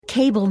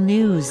Cable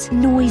news,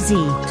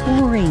 noisy,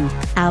 boring,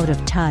 out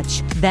of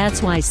touch.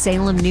 That's why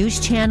Salem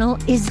News Channel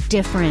is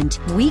different.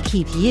 We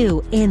keep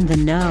you in the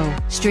know.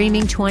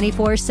 Streaming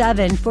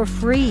 24/7 for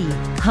free.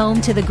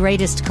 Home to the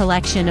greatest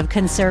collection of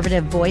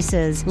conservative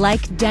voices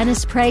like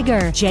Dennis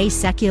Prager, Jay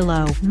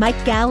Sekulow,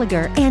 Mike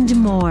Gallagher, and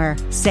more.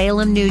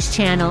 Salem News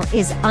Channel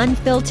is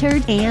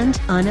unfiltered and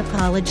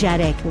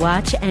unapologetic.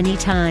 Watch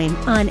anytime,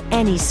 on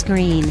any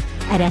screen,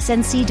 at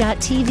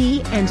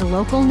snc.tv and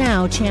Local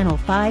Now Channel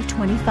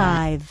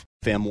 525.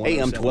 AM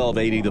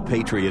 1280 The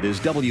Patriot is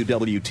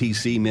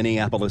WWTC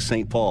Minneapolis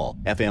St. Paul,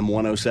 FM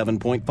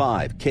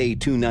 107.5,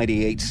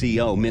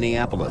 K298CO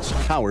Minneapolis,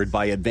 powered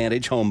by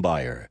Advantage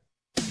Homebuyer.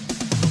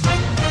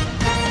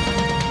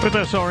 With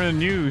SRN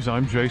News,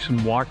 I'm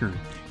Jason Walker.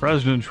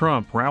 President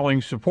Trump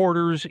rallying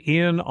supporters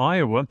in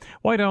Iowa.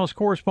 White House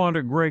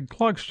correspondent Greg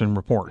Clugston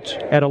reports.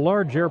 At a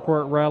large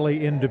airport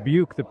rally in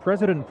Dubuque, the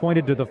president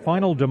pointed to the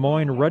final Des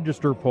Moines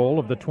Register poll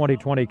of the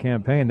 2020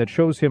 campaign that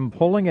shows him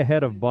pulling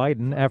ahead of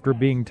Biden after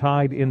being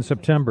tied in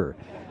September.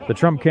 The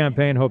Trump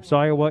campaign hopes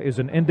Iowa is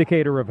an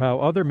indicator of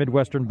how other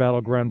Midwestern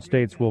battleground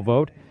states will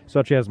vote,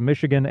 such as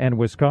Michigan and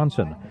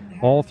Wisconsin.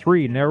 All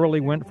three narrowly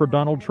went for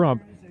Donald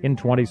Trump in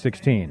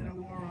 2016.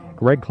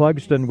 Greg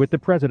Clugston with the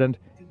president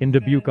in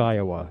Dubuque,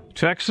 Iowa.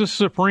 Texas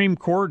Supreme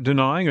Court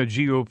denying a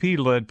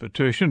GOP-led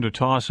petition to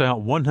toss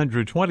out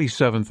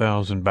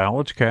 127,000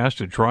 ballots cast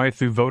at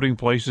drive-through voting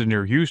places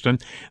near Houston.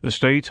 The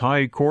state's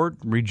high court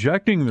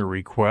rejecting the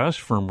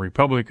request from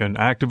Republican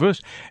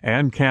activists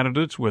and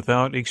candidates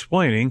without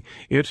explaining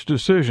its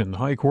decision. The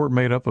high court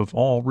made up of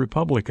all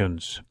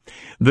Republicans.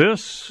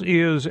 This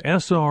is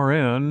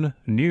SRN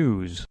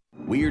News.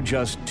 We're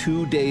just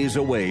 2 days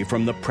away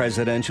from the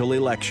presidential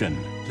election.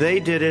 They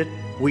did it.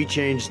 We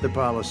changed the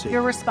policy.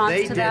 Your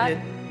response to that? They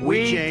did it.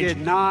 We changed.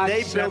 Did not.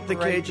 They built the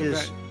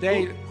cages.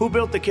 Who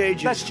built the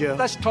cages, Joe?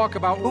 Let's talk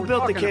about what Who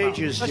built the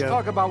cages, Joe? Joe? Let's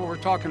talk about what we're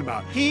talking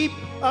about. Keep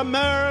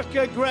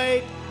America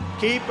great.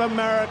 Keep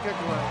America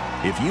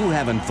great. If you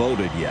haven't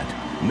voted yet,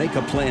 make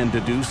a plan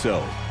to do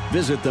so.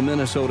 Visit the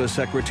Minnesota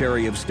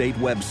Secretary of State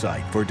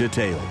website for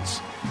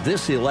details.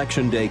 This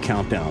Election Day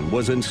countdown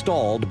was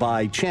installed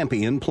by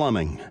Champion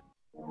Plumbing.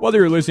 Whether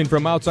you're listening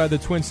from outside the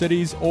Twin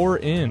Cities or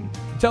in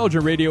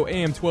Intelligent Radio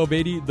AM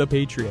 1280, The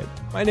Patriot.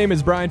 My name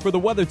is Brian. For the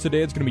weather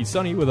today, it's going to be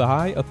sunny with a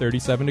high of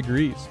 37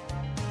 degrees.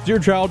 Is your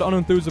child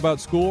unenthused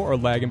about school or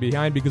lagging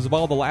behind because of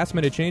all the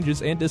last-minute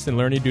changes and distant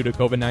learning due to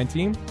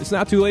COVID-19? It's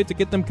not too late to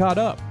get them caught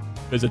up.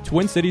 Visit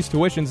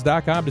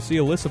TwinCitiesTuitions.com to see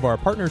a list of our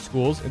partner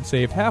schools and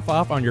save half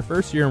off on your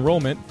first-year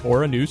enrollment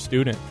for a new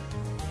student.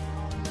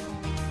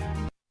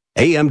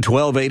 AM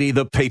 1280,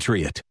 The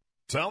Patriot.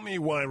 Tell me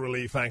why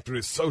Relief Factor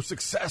is so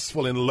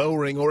successful in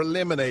lowering or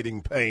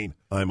eliminating pain.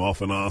 I'm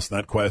often asked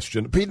that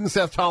question. Pete and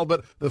Seth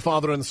Talbot, the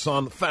father and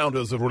son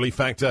founders of Relief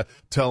Factor,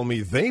 tell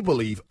me they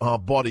believe our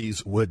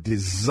bodies were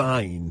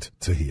designed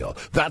to heal.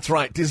 That's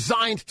right,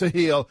 designed to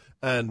heal,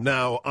 and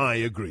now I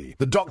agree.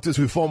 The doctors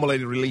who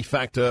formulated Relief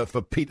Factor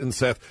for Pete and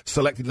Seth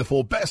selected the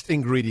 4 best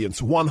ingredients,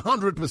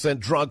 100%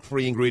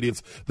 drug-free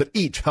ingredients that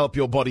each help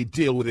your body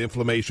deal with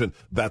inflammation.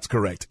 That's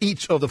correct.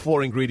 Each of the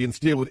 4 ingredients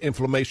deal with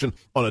inflammation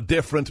on a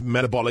different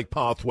metabolic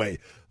pathway.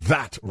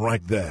 That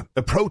right there.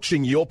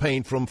 Approaching your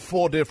pain from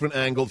 4 different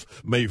angles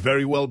may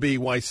very well be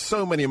why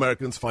so many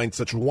Americans find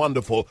such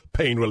wonderful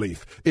pain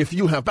relief. If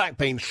you have back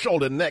pain,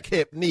 shoulder, neck,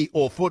 hip, knee,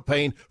 or foot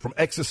pain from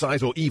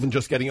exercise or even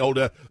just getting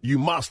older, you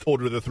must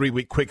order the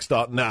 3-week quick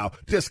start now.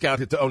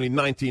 Discounted to only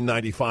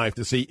 $19.95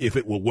 to see if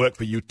it will work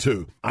for you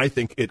too. I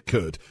think it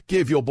could.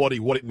 Give your body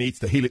what it needs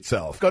to heal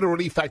itself. Go to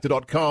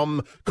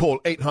ReliefFactor.com. Call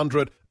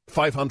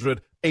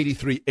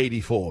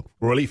 800-500-8384.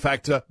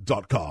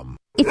 ReliefFactor.com.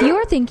 If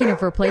you're thinking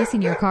of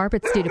replacing your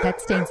carpets due to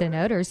pet stains and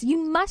odors, you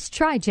must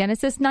try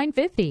Genesis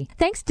 950.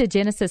 Thanks to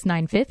Genesis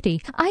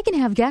 950, I can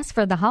have guests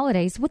for the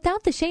holidays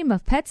without the shame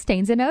of pet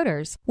stains and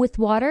odors. With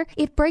water,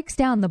 it breaks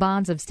down the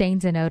bonds of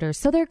stains and odors,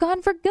 so they're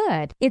gone for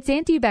good. Its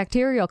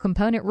antibacterial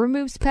component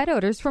removes pet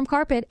odors from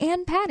carpet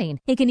and padding.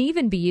 It can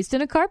even be used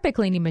in a carpet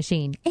cleaning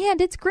machine. And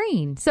it's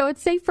green, so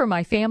it's safe for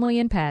my family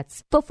and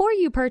pets. Before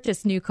you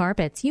purchase new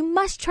carpets, you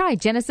must try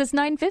Genesis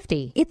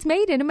 950. It's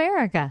made in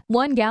America.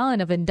 1 gallon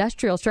of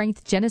industrial strength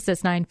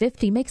Genesis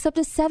 950 makes up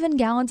to 7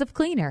 gallons of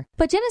cleaner.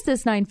 But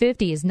Genesis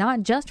 950 is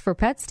not just for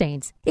pet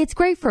stains. It's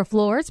great for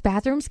floors,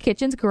 bathrooms,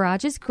 kitchens,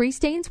 garages, grease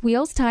stains,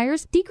 wheels,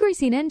 tires,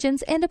 degreasing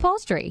engines, and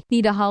upholstery.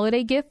 Need a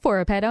holiday gift for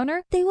a pet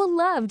owner? They will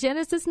love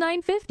Genesis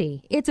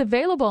 950. It's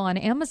available on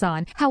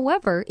Amazon.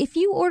 However, if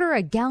you order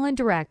a gallon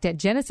direct at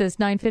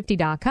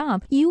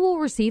Genesis950.com, you will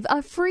receive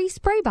a free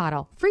spray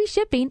bottle, free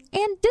shipping,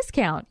 and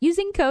discount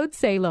using code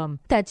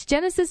SALEM. That's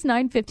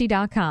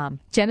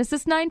Genesis950.com.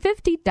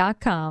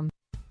 Genesis950.com.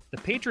 The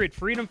Patriot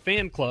Freedom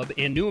Fan Club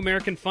and New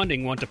American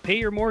Funding want to pay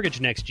your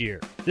mortgage next year.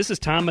 This is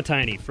Tom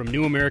Matini from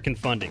New American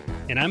Funding,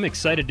 and I'm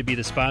excited to be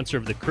the sponsor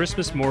of the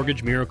Christmas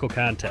Mortgage Miracle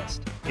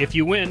Contest. If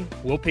you win,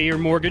 we'll pay your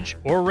mortgage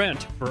or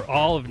rent for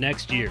all of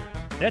next year.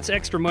 That's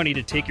extra money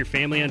to take your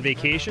family on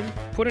vacation,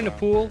 put in a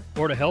pool,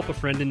 or to help a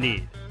friend in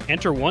need.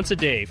 Enter once a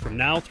day from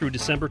now through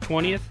December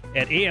 20th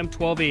at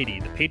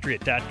AM1280,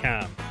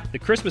 thepatriot.com. The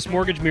Christmas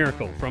Mortgage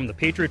Miracle from the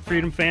Patriot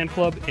Freedom Fan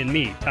Club and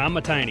me, Tom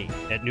Matiney,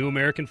 at New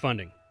American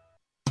Funding.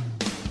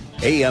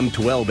 AM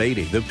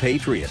 1280, The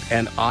Patriot,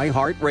 and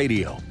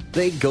iHeartRadio.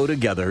 They go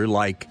together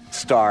like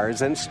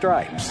stars and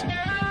stripes.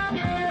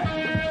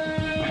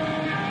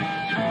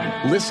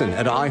 Listen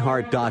at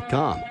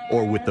iHeart.com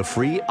or with the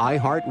free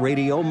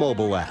iHeartRadio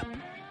mobile app.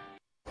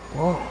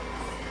 Whoa,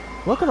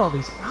 look at all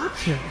these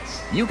options.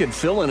 You could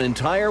fill an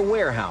entire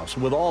warehouse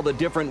with all the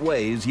different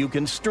ways you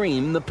can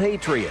stream The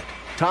Patriot.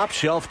 Top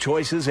shelf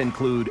choices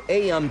include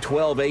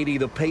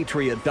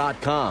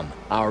AM1280thepatriot.com,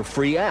 our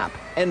free app,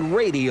 and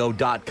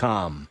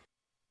radio.com.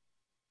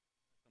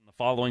 The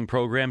following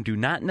program do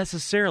not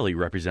necessarily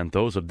represent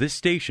those of this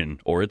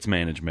station or its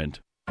management.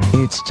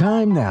 It's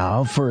time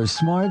now for a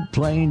smart,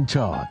 plain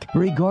talk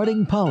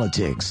regarding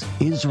politics,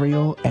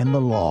 Israel, and the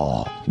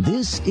law.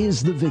 This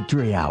is the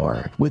Victory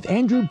Hour with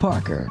Andrew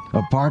Parker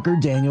of Parker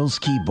Daniels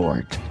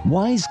Keyboard.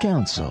 Wise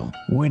counsel,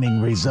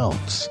 winning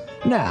results.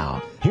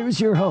 Now, here's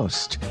your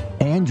host,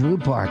 Andrew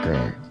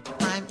Parker.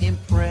 I'm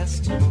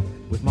impressed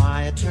with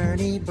my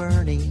attorney,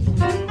 Bernie.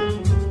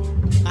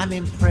 I'm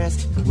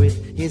impressed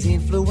with his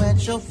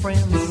influential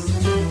friends.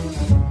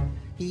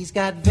 He's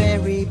got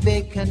very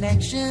big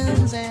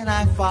connections, and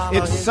I follow.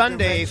 It's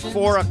Sunday,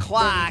 4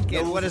 o'clock,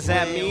 and what does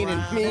that mean?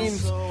 It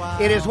means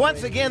it is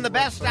once again the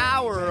best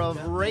hour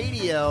of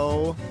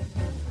radio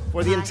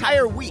for the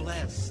entire week.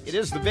 It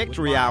is the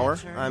Victory Hour.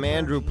 I'm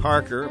Andrew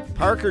Parker,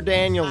 Parker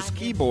Daniels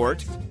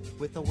Keyboard.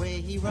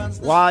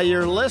 While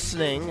you're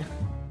listening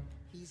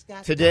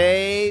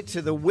today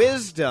to the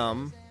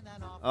wisdom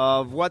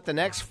of what the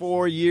next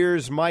 4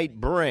 years might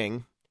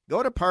bring,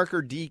 go to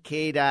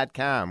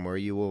parkerdk.com, where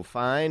you will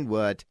find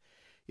what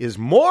is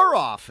more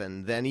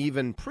often than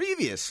even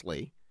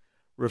previously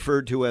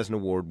referred to as an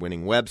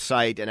award-winning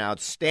website, an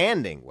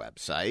outstanding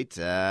website,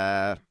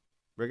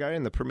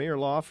 regarding the premier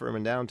law firm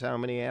in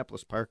downtown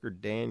Minneapolis, Parker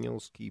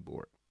Daniels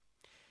Keyboard.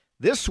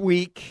 This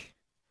week,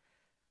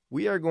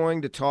 we are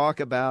going to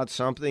talk about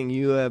something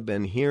you have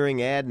been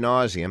hearing ad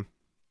nauseum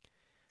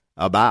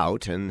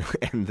about, and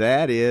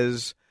that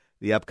is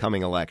the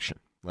upcoming election.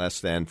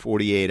 Less than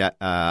 48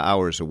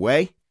 hours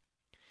away.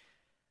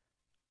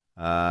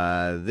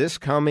 This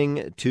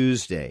coming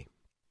Tuesday.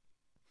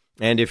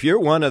 And if you're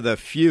one of the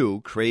few,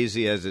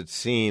 crazy as it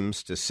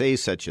seems to say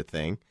such a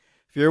thing,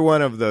 if you're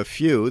one of the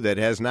few that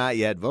has not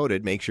yet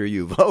voted, make sure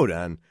you vote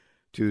on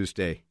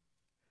Tuesday.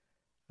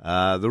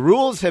 The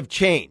rules have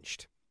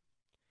changed.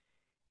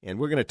 And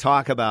we're going to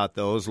talk about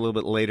those a little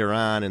bit later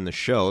on in the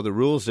show. The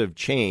rules have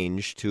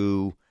changed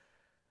to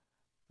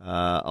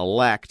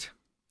elect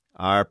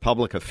our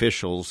public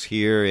officials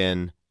here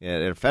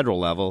at a federal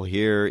level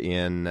here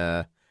in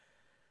the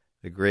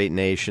great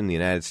nation, the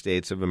United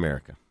States of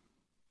America.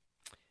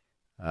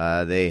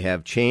 They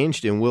have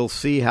changed, and we'll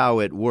see how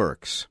it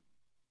works.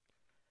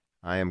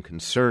 I am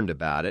concerned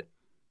about it,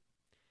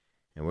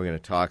 and we're going to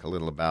talk a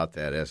little about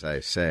that, as I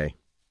say.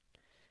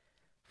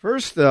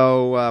 First,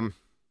 though, I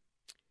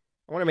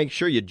want to make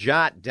sure you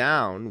jot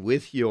down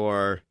with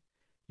your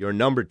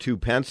number 2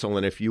 pencil,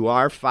 and if you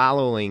are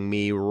following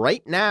me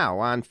right now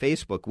on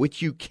Facebook,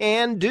 which you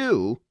can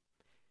do,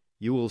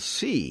 you will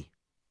see,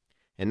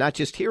 and not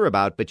just hear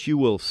about, but you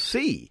will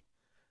see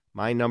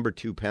my number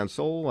 2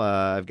 pencil.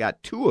 I've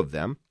got 2 of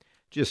them,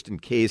 just in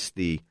case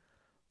the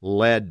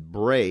lead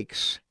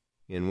breaks.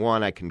 In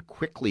one, I can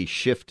quickly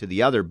shift to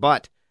the other,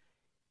 but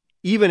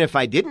even if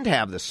I didn't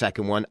have the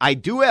second one, I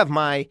do have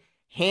my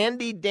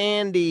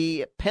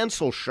handy-dandy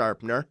pencil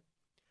sharpener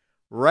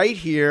right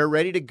here,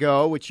 ready to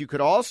go, which you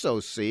could also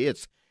see.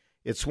 It's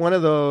one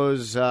of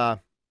those, let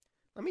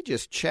me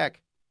just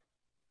check.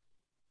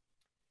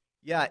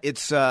 Yeah,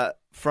 it's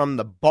from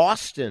the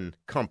Boston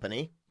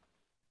company.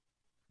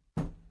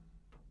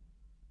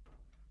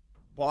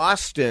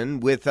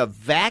 Boston with a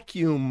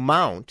vacuum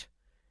mount,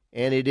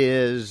 and it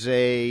is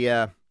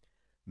a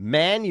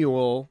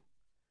manual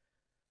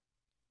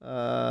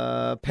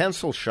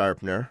pencil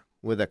sharpener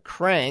with a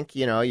crank.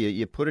 You know,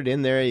 you put it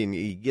in there and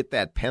you get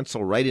that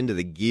pencil right into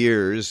the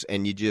gears,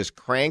 and you just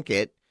crank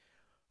it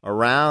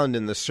around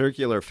in the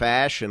circular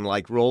fashion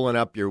like rolling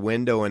up your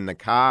window in the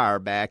car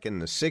back in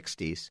the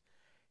 60s.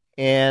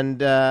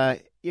 And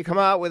you come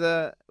out with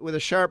a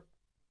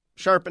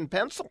sharpened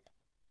pencil.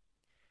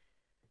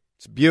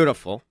 It's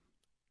beautiful.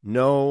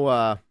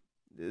 No,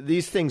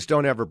 these things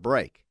don't ever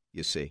break,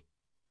 you see.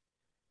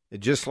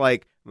 Just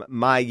like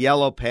my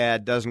yellow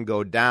pad doesn't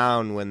go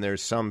down when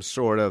there's some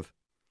sort of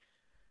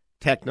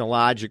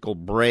technological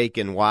break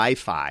in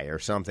Wi-Fi or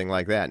something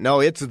like that.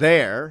 No, it's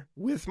there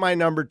with my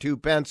number 2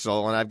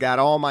 pencil, and I've got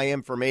all my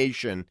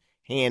information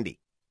handy.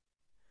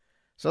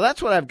 So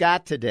that's what I've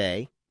got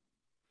today.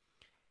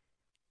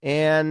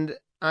 And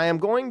I am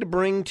going to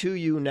bring to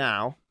you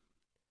now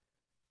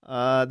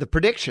the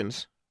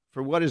predictions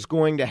for what is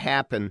going to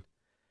happen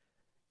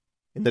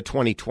in the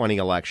 2020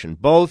 election,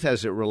 both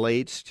as it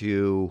relates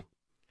to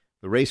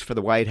the race for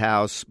the White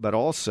House, but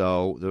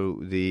also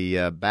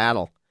the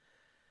battle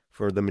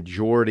for the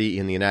majority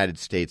in the United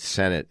States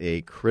Senate,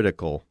 a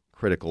critical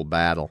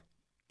battle.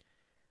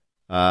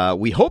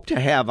 We hope to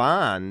have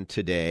on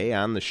today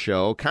on the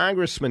show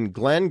Congressman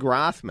Glenn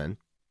Grothman,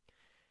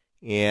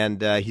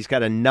 and he's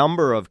got a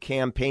number of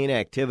campaign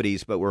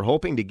activities, but we're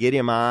hoping to get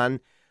him on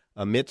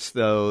amidst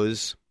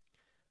those.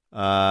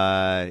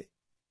 If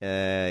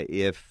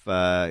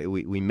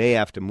we may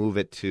have to move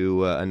it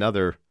to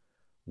another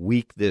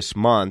week this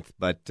month,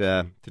 but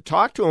to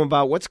talk to him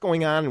about what's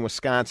going on in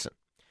Wisconsin.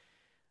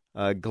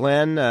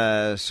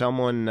 Glenn,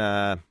 someone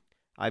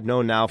I've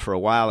known now for a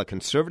while, a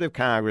conservative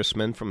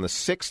congressman from the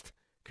 6th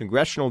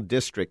Congressional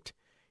District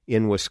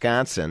in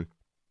Wisconsin,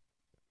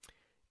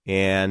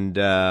 and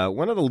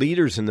one of the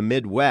leaders in the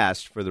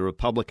Midwest for the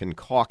Republican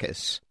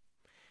caucus.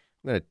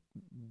 I'm going to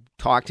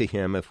talk to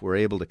him if we're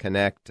able to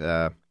connect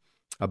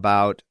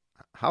about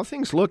how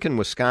things look in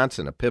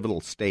Wisconsin, a pivotal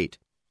state.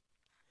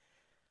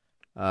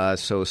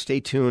 So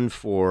stay tuned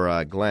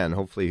for Glenn.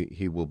 Hopefully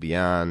he will be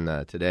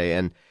on today.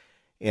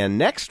 And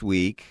next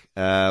week,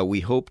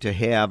 we hope to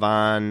have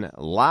on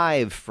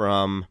live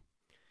from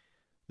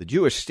the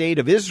Jewish state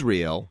of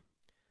Israel,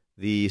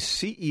 the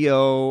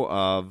CEO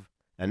of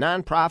a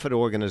nonprofit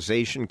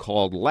organization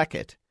called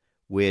Leket,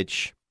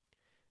 which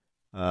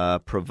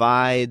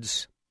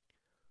provides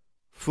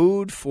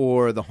food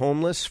for the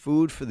homeless,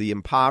 food for the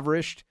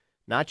impoverished,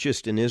 not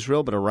just in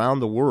Israel, but around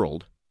the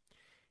world.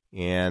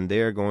 And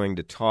they're going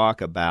to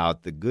talk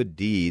about the good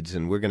deeds,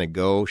 and we're going to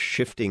go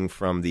shifting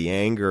from the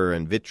anger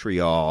and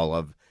vitriol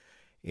of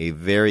a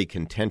very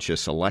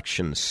contentious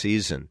election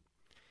season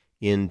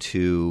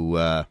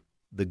into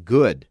the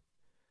good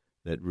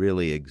that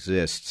really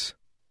exists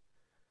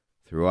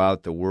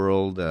throughout the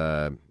world,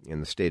 in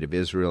the state of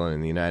Israel and in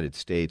the United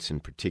States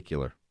in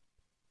particular.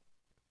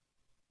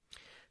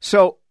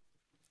 So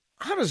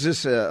how does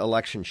this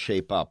election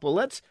shape up? Well,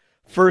 let's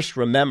first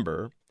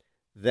remember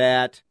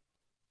that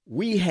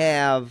we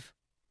have,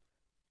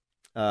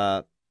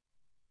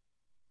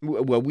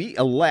 we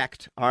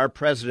elect our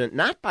president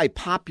not by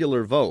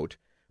popular vote,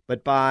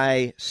 but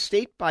by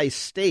state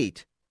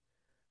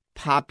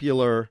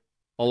popular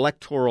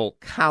electoral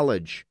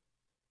college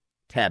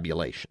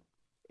tabulation.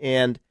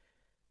 And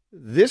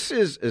this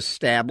is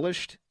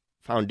established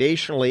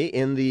foundationally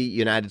in the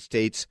United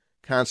States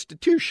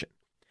Constitution.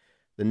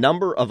 The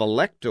number of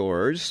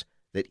electors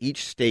that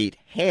each state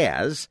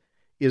has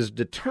is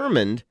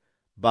determined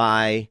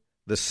by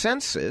the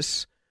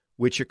census,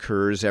 which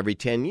occurs every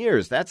 10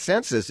 years. That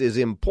census is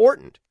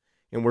important,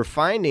 and we're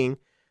finding,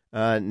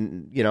 over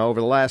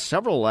the last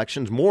several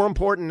elections, more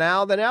important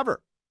now than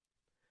ever,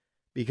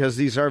 because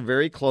these are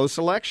very close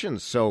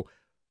elections. So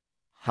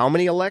how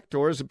many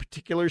electors a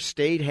particular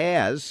state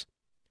has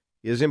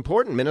is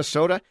important.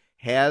 Minnesota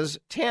has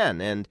 10,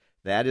 and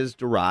that is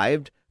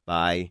derived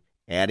by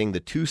adding the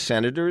 2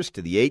 senators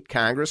to the 8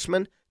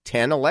 congressmen.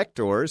 10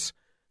 electors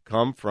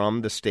come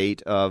from the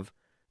state of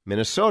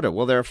Minnesota.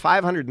 Well, there are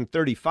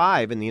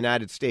 535 in the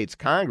United States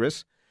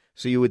Congress,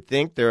 so you would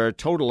think there are a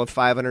total of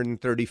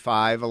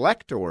 535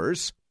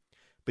 electors,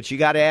 but you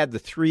got to add the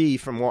 3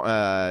 from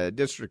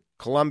District of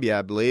Columbia,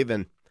 I believe,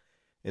 and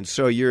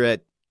so you're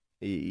at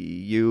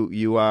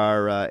you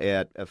are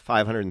at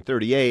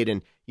 538,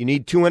 and you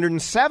need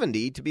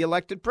 270 to be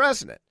elected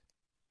president.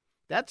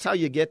 That's how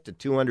you get to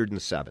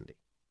 270.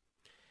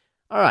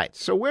 All right,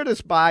 so where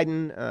does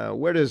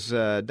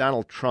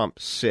Donald Trump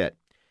sit?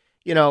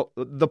 You know,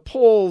 the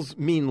polls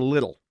mean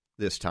little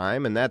this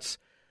time, and that's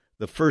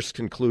the first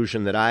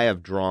conclusion that I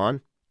have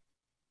drawn,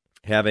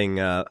 having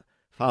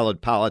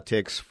followed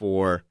politics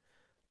for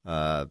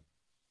better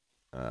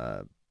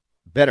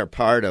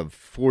part of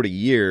 40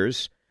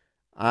 years.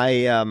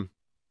 I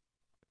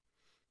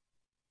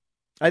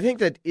think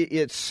that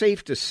it's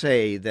safe to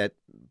say that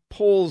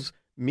polls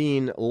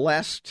mean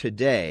less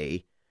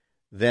today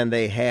than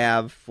they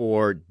have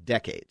for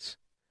decades.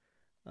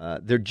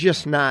 They're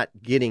just not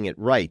getting it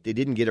right. They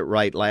didn't get it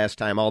right last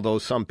time, although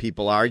some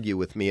people argue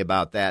with me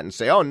about that and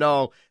say, oh,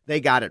 no,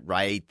 they got it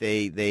right.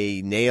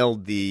 They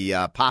nailed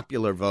the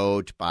popular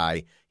vote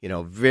by,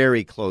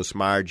 very close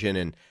margin,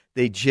 and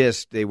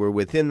they were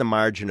within the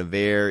margin of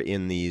error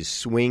in these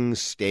swing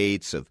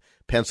states of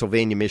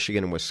Pennsylvania,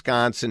 Michigan, and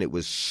Wisconsin. It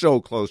was so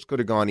close, could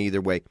have gone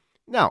either way.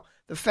 Now,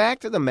 the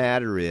fact of the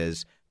matter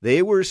is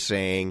they were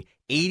saying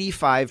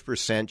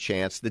 85%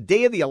 chance, the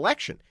day of the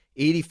election,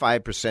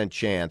 85%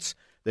 chance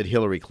that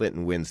Hillary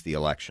Clinton wins the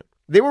election.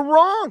 They were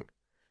wrong.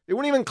 They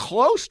weren't even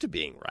close to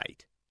being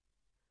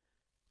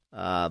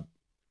right.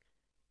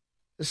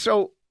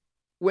 So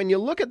when you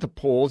look at the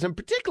polls, and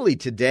particularly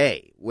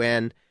today,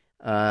 when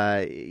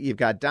you've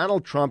got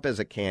Donald Trump as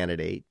a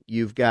candidate,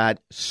 you've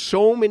got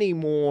so many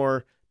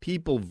more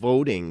people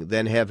voting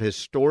than have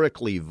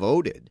historically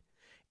voted,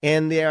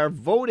 and they are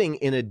voting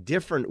in a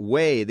different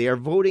way. They are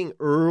voting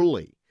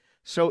early.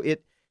 So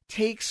it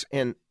takes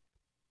and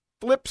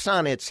flips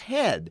on its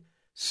head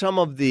some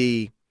of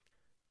the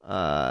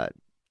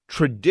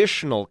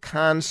traditional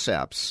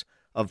concepts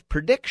of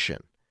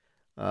prediction.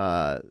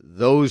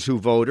 Those who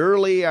vote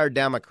early are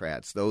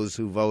Democrats. Those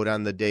who vote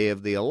on the day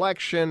of the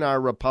election are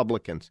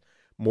Republicans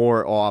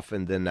more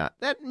often than not.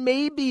 That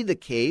may be the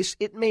case.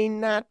 It may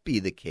not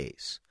be the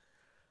case.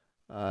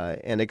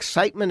 and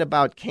excitement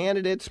about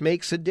candidates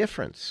makes a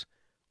difference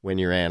when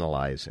you're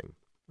analyzing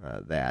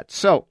that.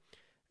 So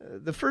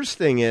the first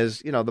thing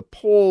is, the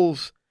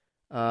polls,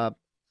 I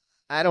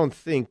don't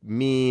think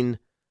mean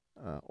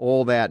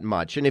all that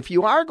much. And if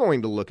you are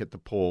going to look at the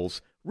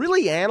polls,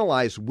 really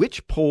analyze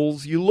which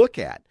polls you look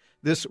at.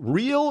 This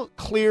Real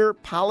Clear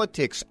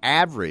Politics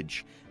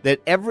average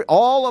that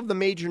all of the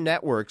major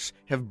networks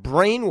have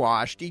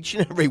brainwashed each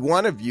and every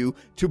one of you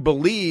to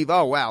believe,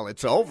 oh, well,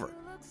 it's over.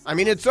 I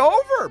mean, it's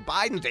over.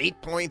 Biden's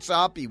 8 points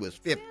up. He was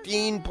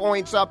 15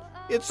 points up.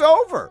 It's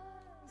over.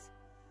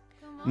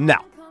 No.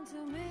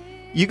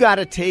 You got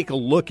to take a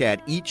look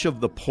at each of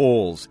the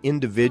polls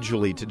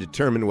individually to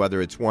determine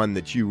whether it's one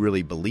that you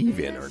really believe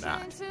in or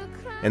not.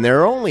 And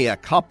there are only a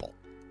couple,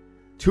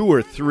 2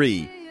 or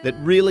 3, that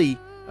really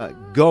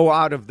go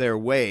out of their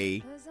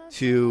way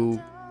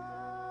to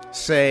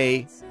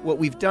say what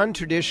we've done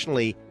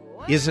traditionally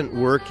isn't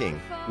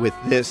working with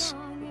this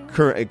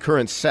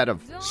current set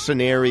of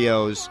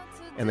scenarios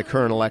and the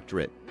current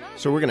electorate.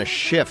 So we're going to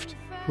shift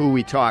who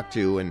we talk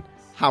to and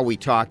how we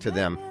talk to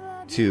them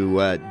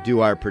to do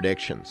our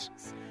predictions.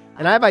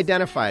 And I've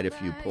identified a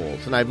few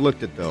polls, and I've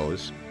looked at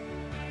those.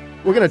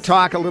 We're going to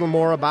talk a little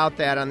more about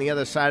that on the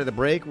other side of the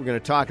break. We're going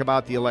to talk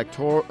about the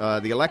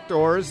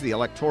electors, the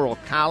Electoral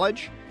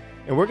College,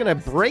 and we're going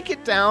to break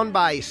it down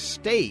by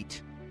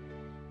state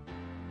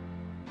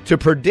to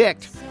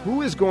predict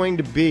who is going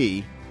to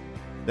be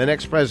the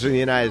next president of the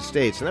United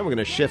States. And then we're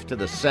going to shift to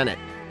the Senate.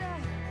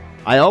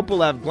 I hope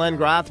we'll have Glenn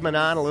Grothman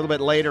on a little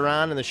bit later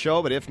on in the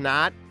show, but if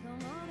not,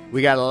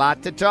 we got a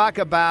lot to talk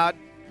about.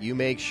 You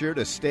make sure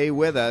to stay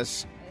with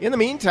us. In the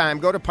meantime,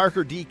 go to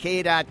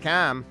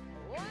ParkerDK.com.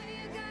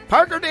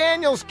 Parker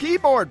Daniels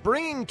Keyboard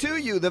bringing to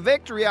you the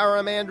Victory Hour.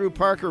 I'm Andrew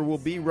Parker. We'll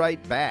be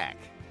right back.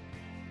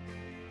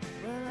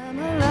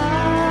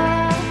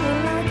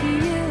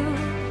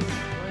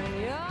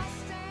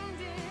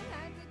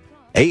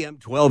 AM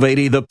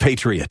 1280, The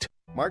Patriot.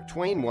 Mark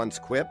Twain once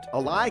quipped, "A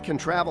lie can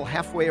travel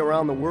halfway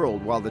around the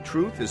world while the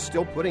truth is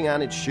still putting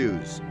on its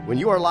shoes. When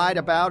you are lied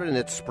about and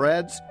it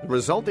spreads, the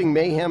resulting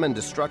mayhem and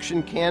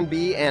destruction can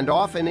be, and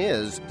often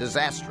is,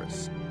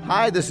 disastrous."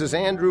 Hi, this is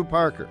Andrew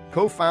Parker,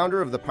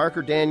 co-founder of the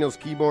Parker Daniels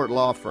Keyboard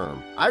Law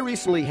Firm. I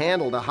recently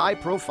handled a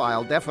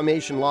high-profile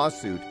defamation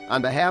lawsuit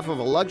on behalf of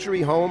a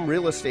luxury home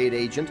real estate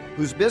agent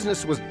whose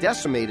business was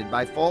decimated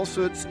by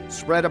falsehoods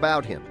spread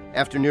about him.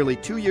 After nearly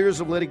 2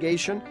 years of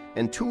litigation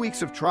and 2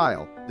 weeks of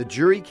trial, the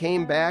jury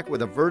came back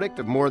with a verdict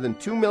of more than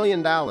 $2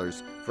 million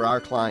for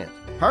our client.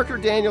 Parker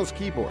Daniels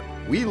Keyboard.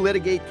 We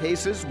litigate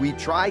cases, we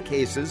try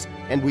cases,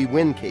 and we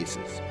win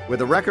cases.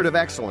 With a record of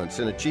excellence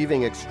in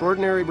achieving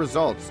extraordinary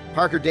results,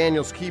 Parker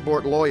Daniels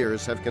Keyboard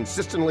lawyers have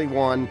consistently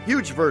won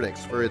huge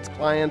verdicts for its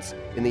clients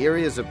in the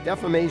areas of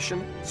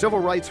defamation, civil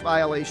rights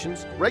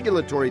violations,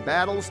 regulatory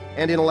battles,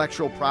 and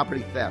intellectual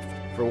property theft.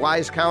 For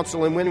wise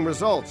counsel and winning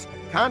results,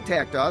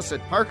 contact us at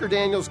Parker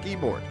Daniels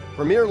Keyboard,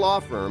 premier law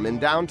firm in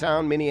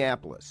downtown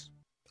Minneapolis.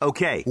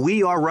 Okay,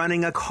 we are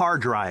running a car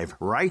drive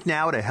right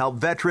now to help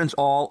veterans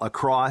all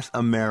across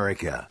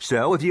America.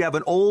 So if you have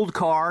an old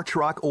car,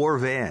 truck, or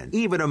van,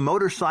 even a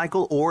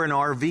motorcycle or an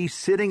RV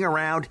sitting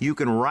around, you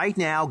can right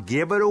now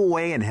give it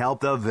away and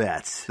help the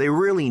vets. They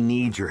really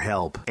need your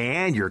help.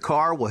 And your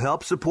car will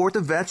help support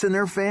the vets and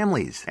their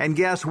families. And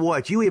guess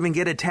what? You even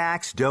get a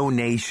tax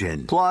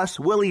donation. Plus,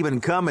 we'll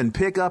even come and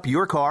pick up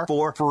your car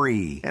for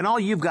free. And all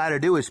you've got to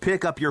do is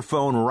pick up your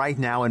phone right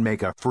now and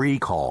make a free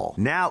call.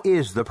 Now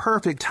is the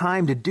perfect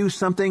time to do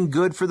something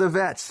good for the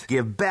vets.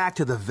 Give back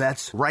to the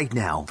vets right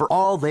now for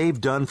all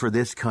they've done for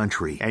this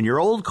country. And your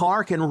old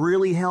car can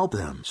really help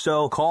them.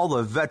 So call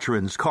the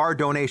Veterans Car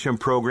Donation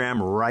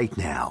Program right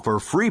now for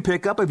free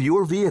pickup of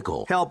your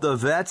vehicle. Help the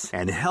vets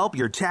and help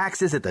your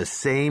taxes at the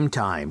same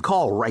time.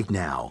 Call right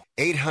now.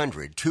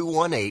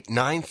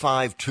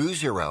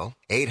 800-218-9520.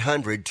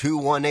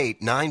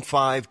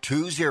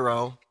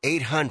 800-218-9520.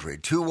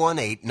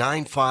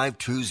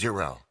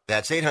 800-218-9520.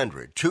 That's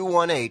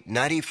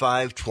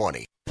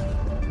 800-218-9520.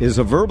 Is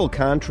a verbal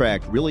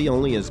contract really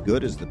only as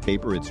good as the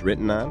paper it's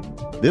written on?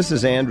 This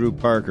is Andrew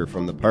Parker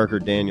from the Parker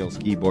Daniels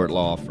Keyboard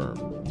Law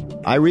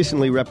Firm. I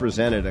recently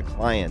represented a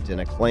client in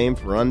a claim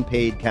for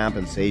unpaid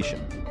compensation.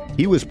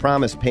 He was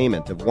promised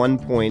payment of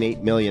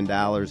 $1.8 million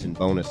in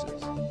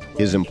bonuses.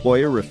 His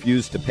employer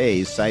refused to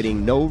pay,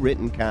 citing no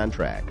written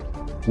contract.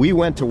 We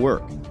went to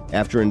work.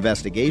 After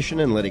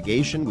investigation and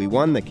litigation, we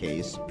won the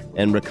case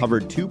and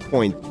recovered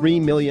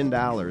 $2.3 million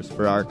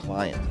for our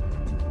client.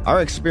 Our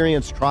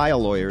experienced trial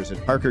lawyers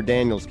at Parker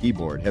Daniels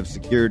Keyboard have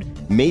secured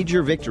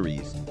major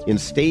victories in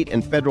state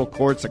and federal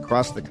courts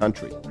across the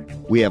country.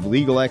 We have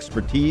legal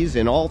expertise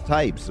in all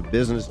types of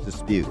business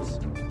disputes,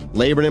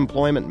 labor and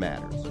employment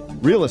matters,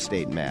 real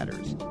estate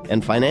matters,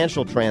 and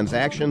financial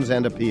transactions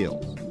and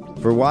appeals.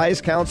 For wise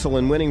counsel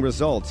and winning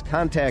results,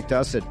 contact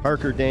us at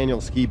Parker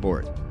Daniels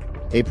Keyboard,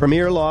 a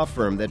premier law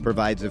firm that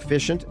provides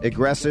efficient,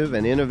 aggressive,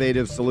 and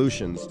innovative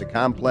solutions to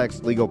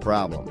complex legal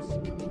problems.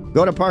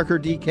 Go to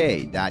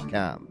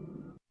ParkerDK.com.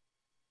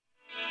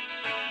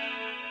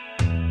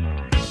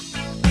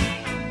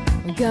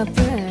 Got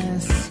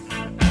this.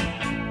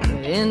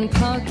 in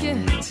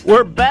pocket.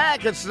 We're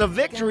back. It's the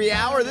Victory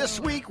Hour this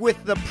week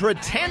with the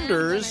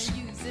Pretenders.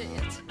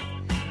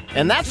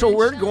 And that's what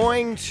we're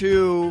going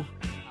to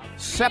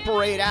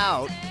separate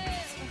out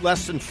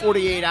less than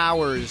 48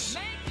 hours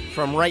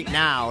from right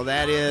now.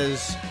 That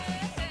is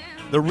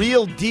the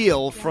real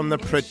deal from the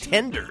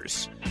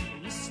Pretenders.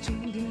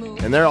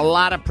 And there are a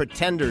lot of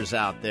pretenders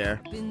out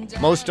there.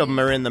 Most of them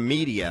are in the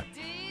media.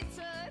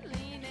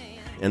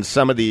 And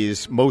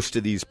most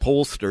of these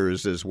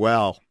pollsters as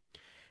well.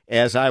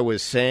 As I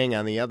was saying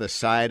on the other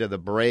side of the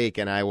break,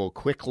 and I will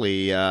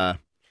quickly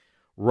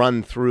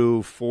run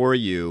through for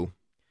you,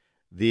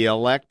 the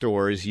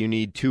electors, you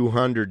need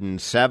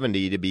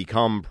 270 to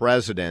become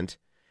president.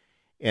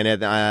 And in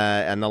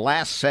the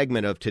last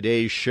segment of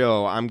today's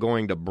show, I'm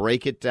going to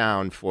break it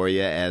down for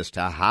you as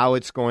to how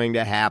it's going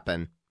to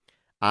happen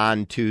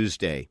on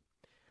Tuesday.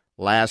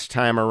 Last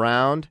time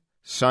around,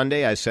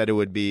 Sunday, I said it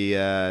would be,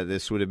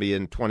 this would be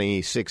in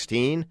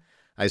 2016.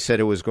 I said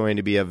it was going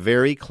to be a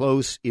very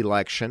close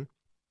election.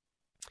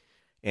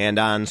 And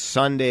on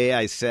Sunday,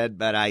 I said,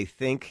 but I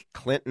think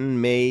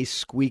Clinton may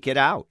squeak it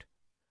out.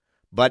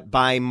 But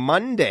by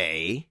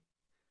Monday,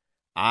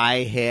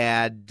 I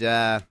had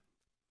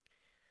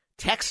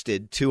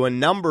texted to a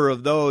number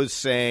of those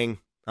saying,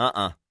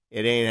 it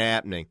ain't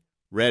happening.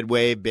 Red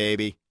wave,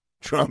 baby.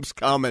 Trump's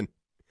coming.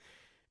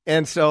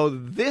 And so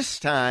this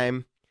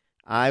time,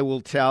 I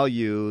will tell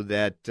you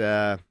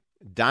that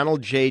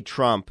Donald J.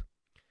 Trump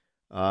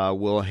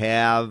will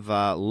have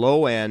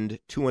low-end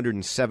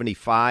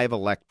 275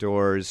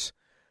 electors,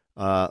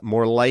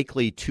 more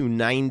likely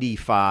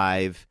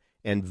 295,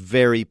 and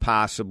very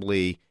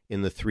possibly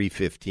in the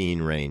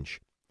 315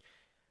 range.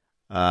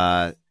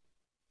 And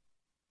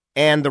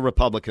the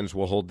Republicans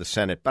will hold the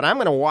Senate. But I'm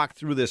going to walk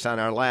through this on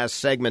our last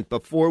segment.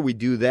 Before we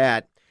do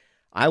that,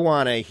 I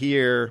want to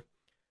hear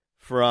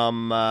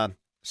from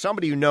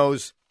somebody who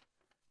knows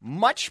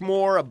much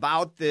more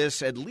about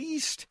this, at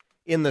least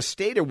in the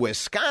state of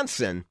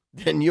Wisconsin,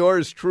 than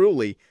yours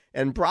truly,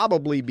 and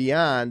probably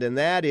beyond, and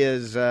that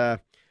is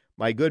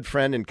my good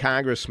friend and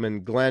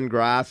Congressman Glenn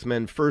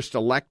Grothman, first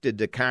elected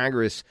to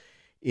Congress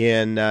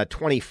in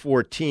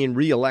 2014,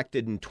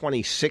 reelected in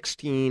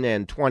 2016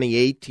 and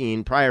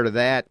 2018. Prior to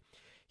that,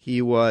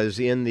 he was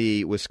in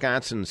the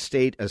Wisconsin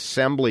State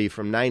Assembly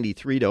from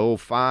 93 to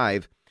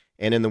 05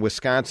 and in the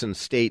Wisconsin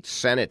State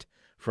Senate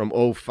from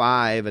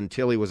 05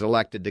 until he was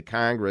elected to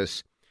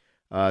Congress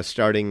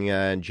starting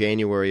in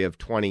January of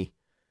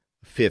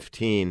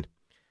 2015.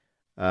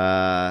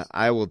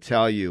 I will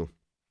tell you,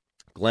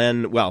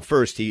 Glenn, well,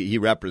 first, he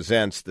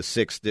represents the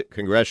 6th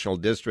Congressional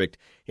District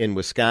in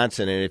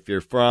Wisconsin, and if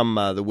you're from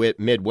the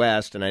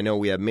Midwest, and I know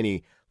we have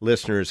many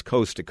listeners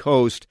coast to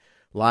coast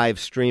live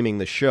streaming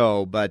the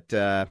show, but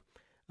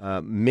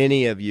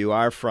many of you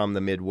are from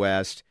the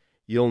Midwest,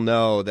 you'll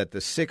know that the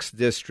 6th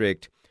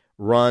District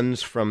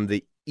runs from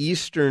the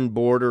eastern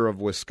border of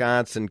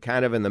Wisconsin,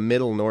 kind of in the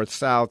middle,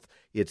 north-south.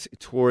 It's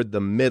toward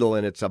the middle,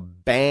 and it's a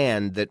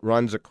band that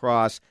runs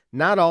across,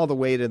 not all the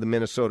way to the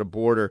Minnesota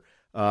border,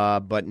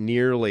 but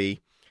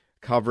nearly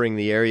covering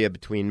the area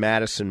between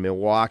Madison,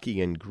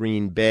 Milwaukee, and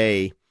Green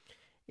Bay.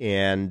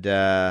 And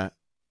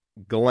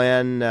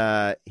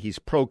Glenn, he's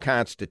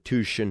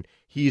pro-Constitution.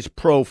 He's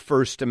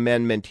pro-First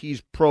Amendment.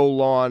 He's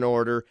pro-law and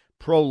order,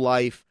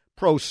 pro-life,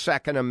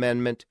 pro-Second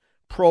Amendment,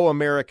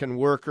 pro-American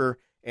worker,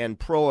 and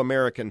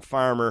pro-American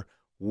farmer.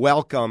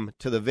 Welcome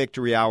to the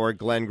Victory Hour,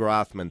 Glenn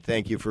Grothman.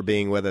 Thank you for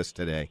being with us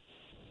today.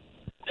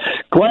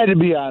 Glad to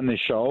be on the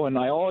show, and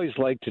I always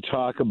like to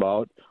talk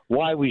about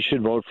why we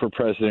should vote for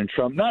President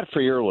Trump, not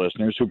for your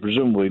listeners, who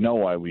presumably know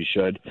why we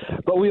should,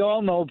 but we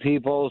all know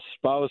people,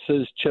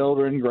 spouses,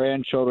 children,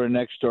 grandchildren,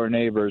 next-door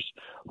neighbors,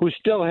 who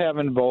still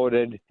haven't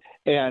voted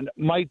and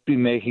might be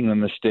making the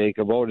mistake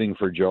of voting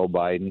for Joe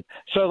Biden.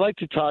 So I'd like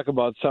to talk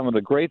about some of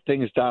the great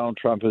things Donald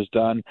Trump has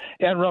done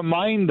and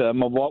remind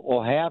them of what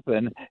will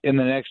happen in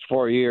the next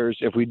 4 years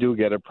if we do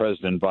get a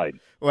President Biden.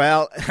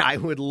 Well, I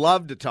would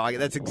love to talk.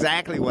 That's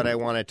exactly what I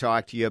want to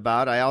talk to you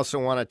about. I also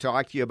want to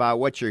talk to you about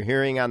what you're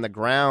hearing on the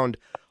ground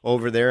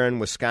over there in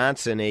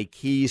Wisconsin, a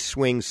key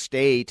swing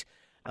state.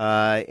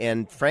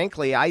 And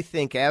frankly, I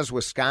think as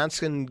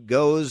Wisconsin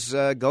goes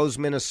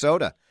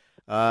Minnesota.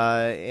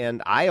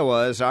 And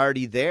Iowa is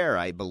already there,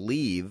 I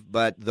believe.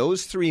 But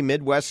those three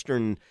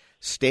Midwestern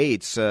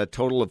states, a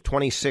total of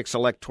 26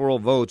 electoral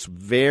votes,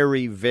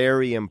 very,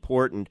 very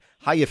important.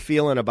 How you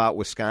feeling about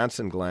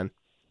Wisconsin, Glenn?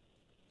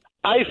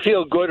 I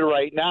feel good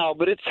right now,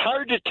 but it's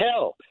hard to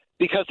tell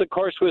because, of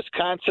course,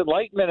 Wisconsin,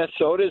 like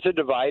Minnesota, is a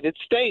divided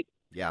state.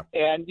 Yeah.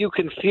 And you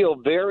can feel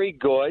very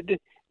good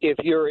if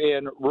you're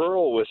in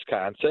rural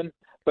Wisconsin,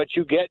 but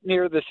you get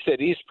near the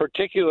cities,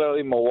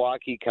 particularly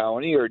Milwaukee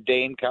County or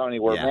Dane County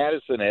where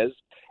Madison is,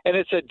 and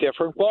it's a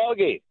different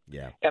ballgame.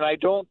 Yeah. And I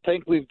don't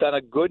think we've done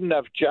a good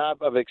enough job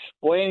of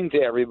explaining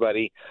to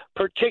everybody,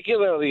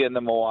 particularly in the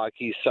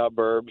Milwaukee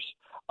suburbs,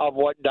 of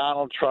what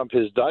Donald Trump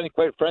has done.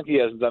 Quite frankly, he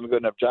hasn't done a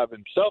good enough job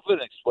himself in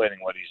explaining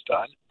what he's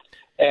done.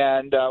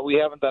 And we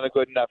haven't done a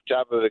good enough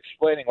job of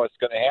explaining what's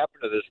going to happen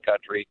to this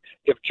country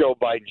if Joe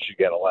Biden should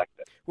get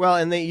elected. Well,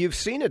 and you've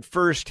seen it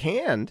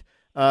firsthand,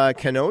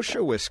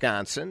 Kenosha,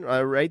 Wisconsin,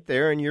 right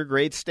there in your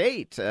great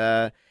state.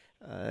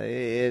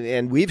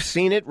 And we've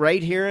seen it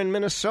right here in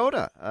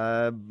Minnesota.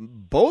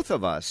 Both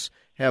of us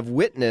have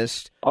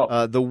witnessed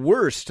the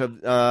worst of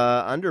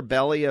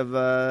underbelly of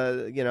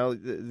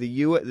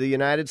the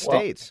United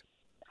States.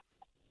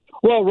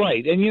 Well,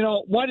 right. And,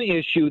 one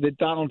issue that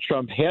Donald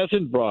Trump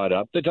hasn't brought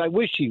up that I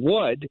wish he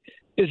would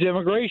is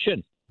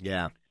immigration.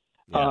 Yeah.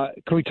 Can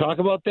we talk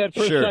about that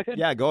for a second?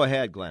 Yeah, go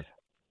ahead, Glenn.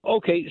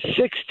 Okay,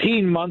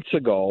 16 months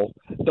ago,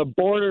 the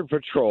Border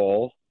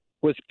Patrol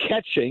was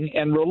catching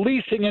and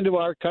releasing into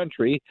our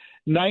country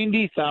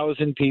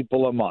 90,000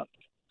 people a month.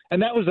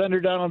 And that was under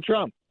Donald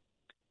Trump.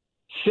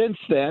 Since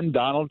then,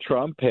 Donald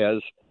Trump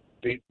has,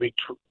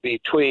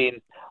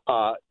 between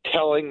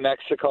telling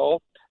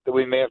Mexico that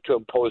we may have to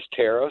impose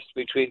tariffs,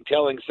 between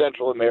telling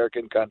Central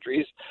American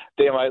countries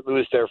they might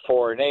lose their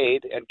foreign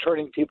aid, and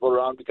turning people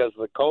around because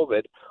of the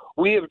COVID,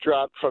 we have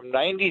dropped from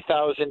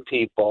 90,000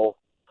 people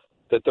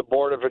that the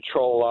Border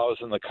Patrol allows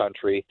in the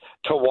country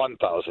to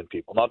 1,000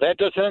 people. Now, that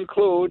doesn't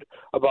include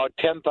about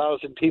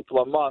 10,000 people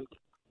a month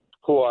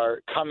who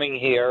are coming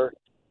here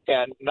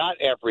and not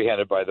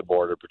apprehended by the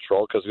Border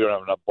Patrol because we don't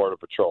have enough Border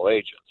Patrol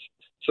agents.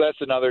 So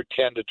that's another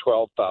 10 to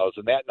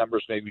 12,000. That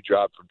number's maybe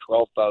dropped from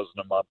 12,000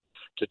 a month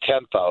to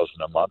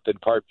 10,000 a month, in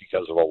part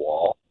because of a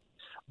wall.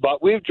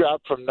 But we've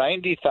dropped from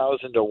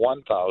 90,000 to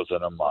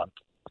 1,000 a month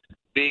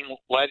being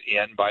let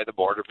in by the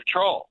Border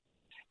Patrol.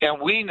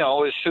 And we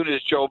know as soon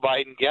as Joe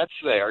Biden gets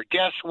there,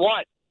 guess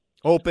what?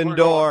 Open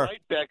door.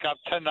 Right back up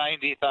to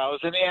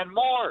 90,000 and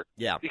more.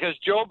 Yeah. Because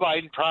Joe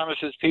Biden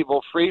promises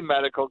people free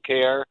medical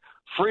care,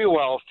 free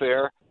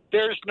welfare.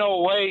 There's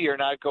no way you're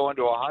not going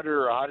to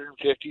 100 or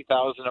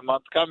 150,000 a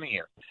month coming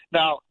here.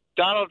 Now,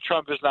 Donald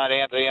Trump is not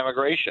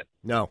anti-immigration.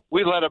 No.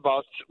 We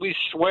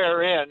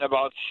swear in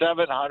about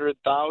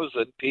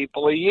 700,000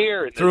 people a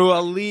year through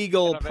a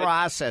legal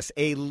process.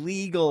 A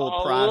legal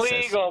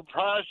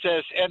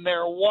process, and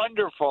they're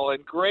wonderful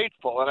and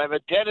grateful, and I've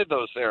attended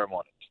those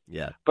ceremonies.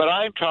 Yeah. But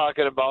I'm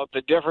talking about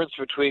the difference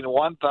between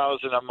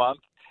 1,000 a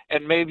month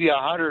and maybe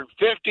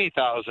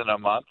 150,000 a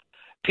month.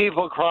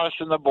 People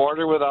crossing the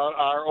border without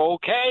our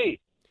okay.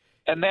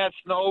 And that's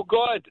no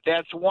good.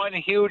 That's one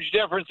huge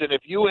difference. And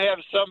if you have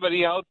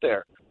somebody out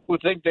there who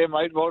think they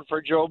might vote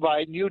for Joe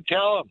Biden, you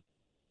tell them,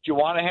 do you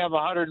want to have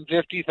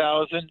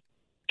 150,000,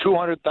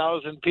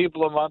 200,000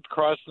 people a month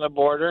crossing the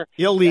border?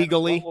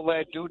 Illegally. And what will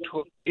that do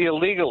to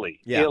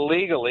illegally? Yeah.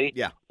 Illegally.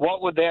 Yeah.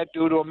 What would that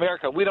do to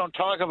America? We don't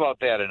talk about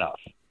that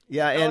enough.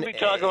 Yeah. Now, let me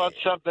talk about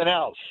something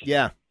else.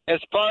 Yeah. As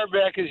far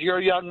back as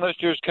your young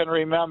listeners can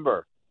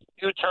remember,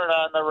 you turn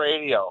on the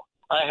radio.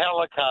 A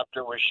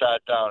helicopter was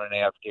shot down in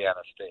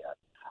Afghanistan.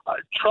 A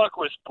truck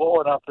was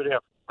blowing up in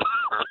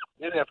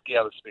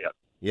Afghanistan.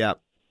 Yeah.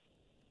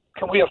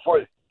 Can we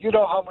afford it? You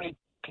know how many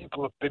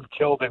people have been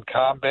killed in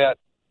combat?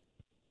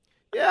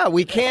 Yeah,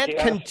 we can't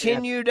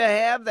continue to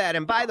have that.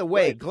 And by the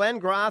way,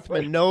 Glenn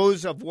Grothman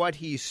knows of what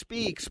he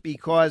speaks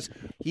because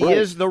he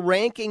is the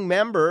ranking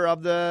member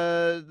of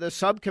the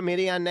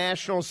subcommittee on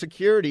national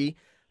security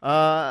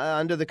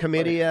under the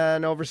Committee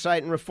on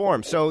Oversight and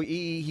Reform. So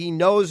he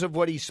knows of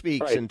what he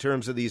speaks in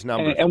terms of these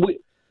numbers. And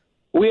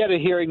we had a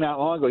hearing not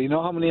long ago. You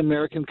know how many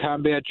American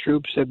combat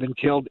troops have been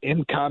killed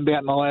in combat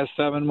in the last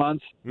 7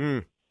 months?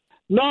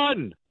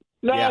 None.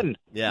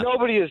 Yeah.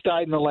 Nobody has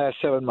died in the last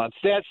 7 months.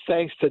 That's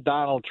thanks to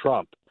Donald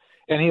Trump,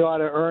 and he ought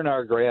to earn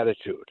our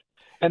gratitude.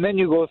 And then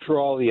you go through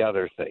all the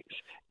other things.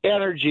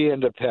 Energy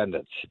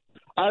independence.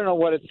 I don't know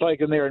what it's like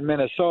in there in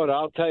Minnesota.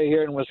 I'll tell you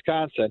here in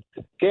Wisconsin,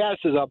 gas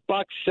is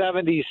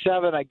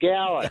 $1.77 a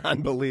gallon.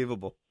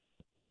 Unbelievable.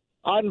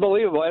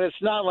 And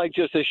it's not like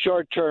just a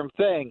short-term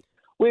thing.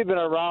 We've been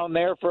around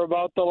there for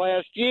about the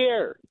last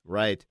year.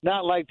 Right.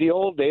 Not like the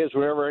old days,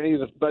 whenever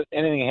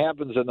anything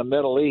happens in the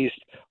Middle East,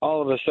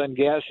 all of a sudden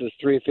gas is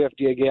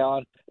 $3.50 a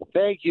gallon.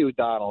 Thank you,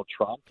 Donald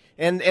Trump.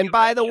 And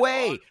by the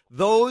way,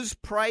 those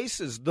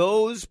prices,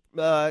 those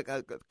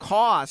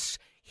costs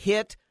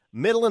hit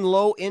middle and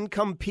low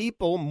income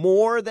people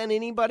more than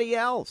anybody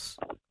else.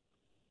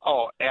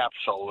 Oh,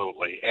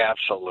 absolutely.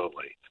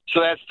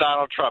 So that's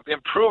Donald Trump.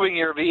 Improving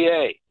your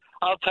VA.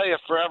 I'll tell you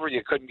forever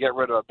you couldn't get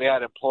rid of a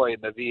bad employee in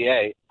the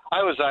VA.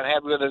 I was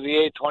unhappy with the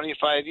VA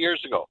 25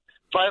 years ago.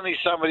 Finally,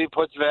 somebody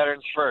puts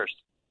veterans first.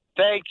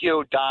 Thank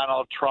you,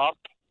 Donald Trump.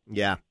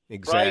 Yeah,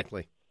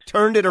 exactly. Right?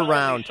 Turned it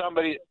around.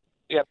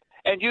 Yep.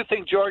 And you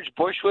think George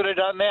Bush would have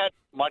done that?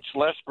 Much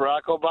less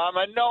Barack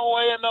Obama? No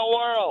way in the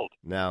world.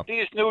 No.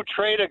 These new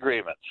trade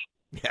agreements.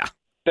 Yeah.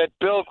 That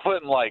Bill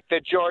Clinton liked,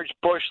 that George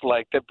Bush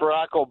liked, that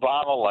Barack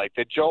Obama liked,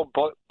 that Joe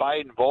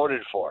Biden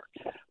voted for.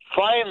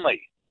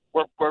 Finally,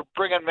 we're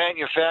bringing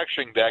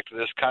manufacturing back to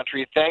this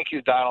country. Thank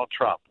you, Donald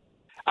Trump.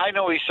 I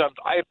know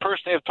I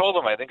personally have told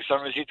him I think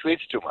sometimes he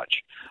tweets too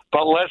much.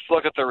 But let's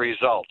look at the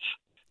results.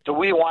 Do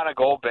we want to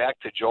go back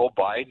to Joe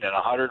Biden and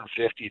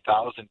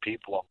 150,000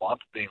 people a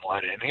month being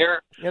let in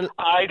here?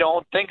 I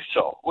don't think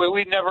so.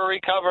 We'd never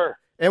recover.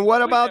 And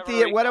what about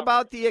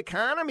the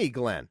economy,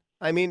 Glenn?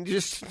 I mean,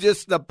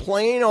 just the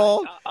plain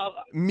old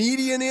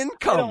median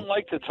income. I don't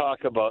like to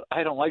talk about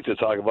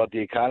the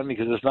economy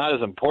because it's not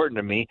as important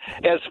to me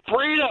as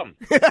freedom.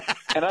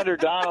 And under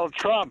Donald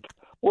Trump,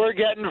 we're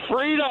getting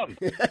freedom.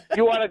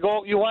 You want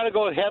to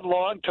go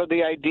headlong to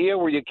the idea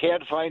where you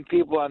can't find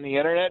people on the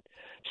internet?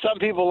 Some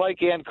people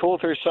like Ann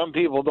Coulter, some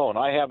people don't.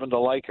 I happen to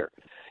like her.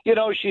 You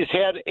know, she's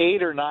had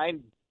 8 or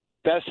 9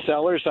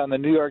 bestsellers on the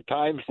New York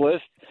Times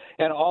list,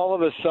 and all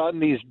of a sudden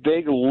these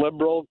big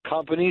liberal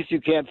companies, you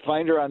can't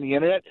find her on the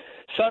internet.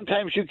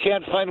 Sometimes you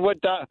can't find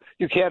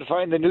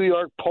the New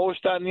York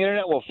Post on the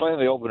internet. Well,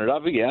 finally open it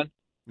up again.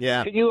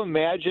 Yeah. Can you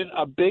imagine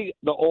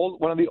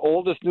one of the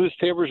oldest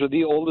newspapers or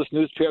the oldest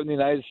newspaper in the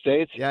United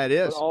States? Yeah, it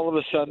is. All of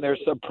a sudden they're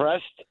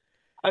suppressed.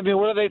 I mean,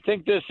 what do they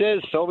think this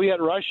is? Soviet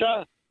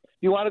Russia?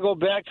 You want to go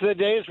back to the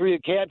days where you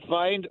can't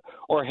find,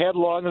 or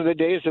headlong to the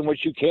days in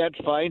which you can't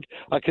find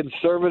a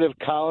conservative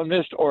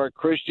columnist or a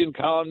Christian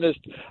columnist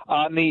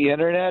on the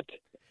internet?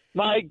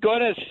 My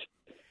goodness.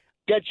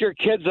 Get your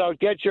kids out.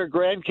 Get your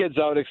grandkids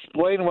out.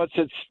 Explain what's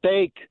at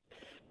stake.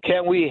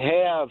 Can we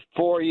have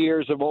 4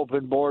 years of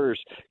open borders?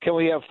 Can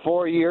we have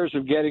 4 years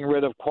of getting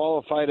rid of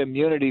qualified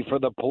immunity for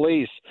the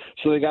police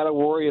so they got to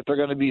worry if they're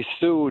going to be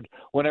sued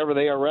whenever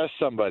they arrest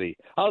somebody?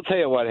 I'll tell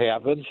you what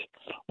happens.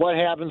 What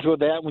happens with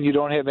that when you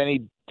don't have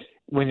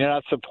when you're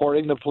not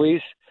supporting the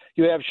police?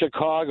 You have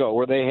Chicago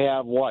where they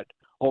have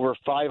over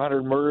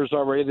 500 murders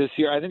already this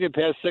year. I think they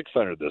passed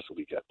 600 this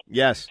weekend.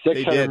 Yes,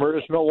 600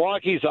 murders.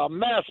 Milwaukee's a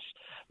mess.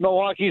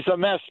 Milwaukee's a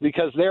mess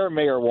because their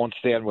mayor won't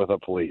stand with the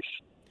police.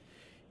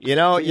 You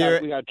know,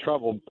 we got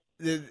trouble.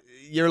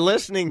 You're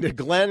listening to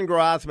Glenn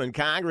Grothman,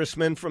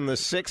 congressman from the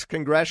 6th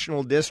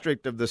Congressional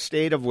District of the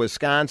state of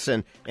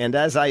Wisconsin. And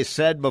as I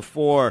said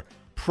before,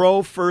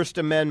 pro-First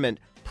Amendment,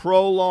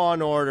 pro-law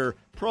and order,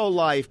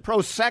 pro-life,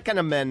 pro-Second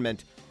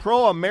Amendment,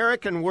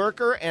 pro-American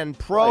worker, and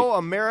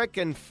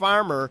pro-American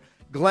farmer,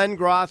 Glenn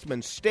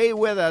Grothman. Stay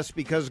with us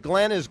because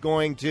Glenn is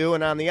going to,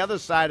 and on the other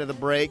side of the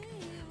break,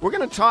 we're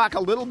going to talk a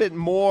little bit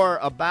more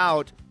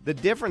about the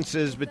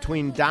differences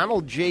between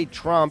Donald J.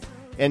 Trump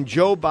and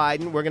Joe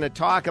Biden. We're going to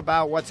talk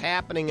about what's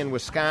happening in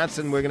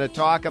Wisconsin. We're going to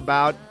talk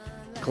about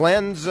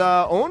Glenn's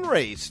own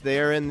race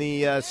there in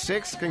the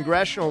 6th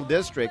Congressional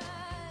District.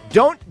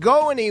 Don't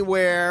go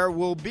anywhere.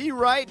 We'll be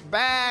right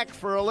back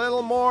for a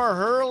little more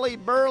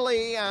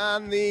hurly-burly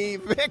on the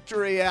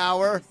Victory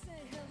Hour.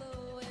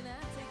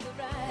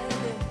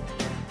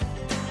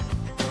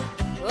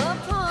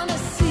 Upon a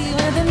sea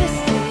where the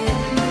misty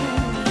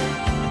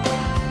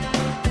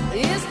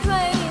is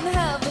playing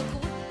havoc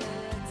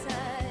with the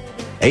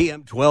tide.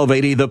 AM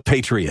 1280, The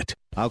Patriot.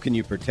 How can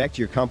you protect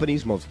your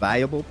company's most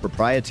valuable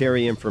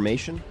proprietary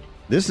information?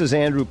 This is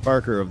Andrew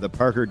Parker of the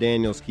Parker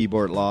Daniels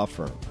Keyboard Law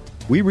Firm.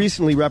 We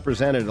recently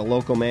represented a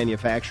local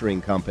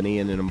manufacturing company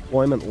in an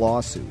employment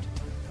lawsuit.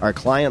 Our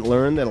client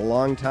learned that a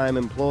longtime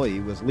employee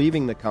was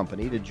leaving the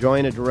company to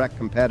join a direct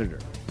competitor.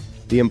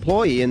 The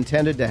employee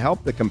intended to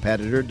help the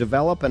competitor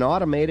develop an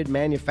automated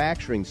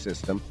manufacturing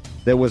system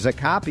that was a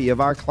copy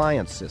of our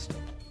client's system.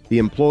 The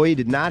employee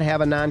did not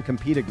have a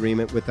non-compete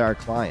agreement with our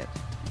client.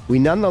 We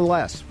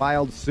nonetheless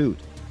filed suit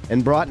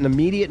and brought an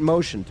immediate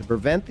motion to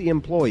prevent the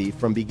employee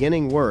from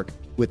beginning work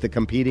with the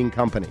competing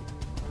company.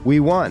 We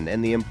won,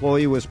 and the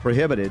employee was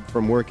prohibited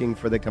from working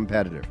for the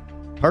competitor.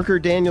 Parker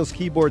Daniels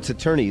Keyboard's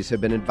attorneys have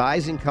been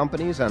advising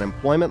companies on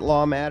employment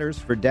law matters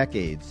for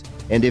decades.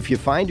 And if you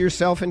find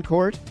yourself in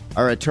court,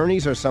 our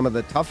attorneys are some of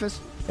the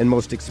toughest and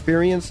most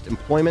experienced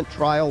employment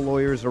trial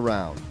lawyers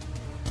around.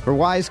 For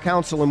wise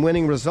counsel and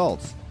winning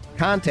results,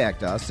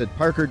 contact us at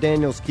Parker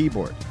Daniels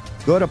Keyboard.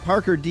 Go to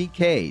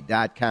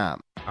parkerdk.com.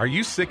 Are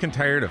you sick and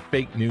tired of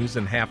fake news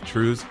and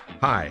half-truths?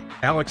 Hi,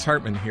 Alex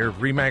Hartman here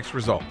of RE/MAX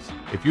Results.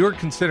 If you are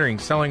considering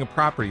selling a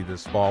property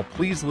this fall,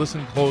 please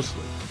listen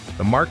closely.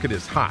 The market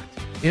is hot.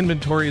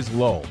 Inventory is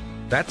low.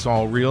 That's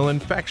all real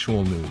and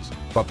factual news.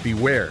 But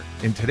beware,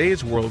 in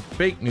today's world,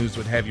 fake news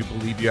would have you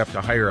believe you have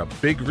to hire a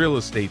big real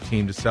estate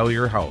team to sell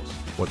your house.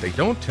 What they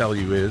don't tell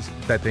you is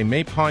that they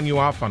may pawn you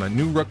off on a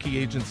new rookie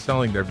agent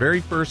selling their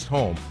very first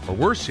home, or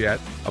worse yet,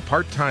 a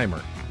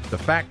part-timer. The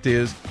fact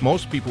is,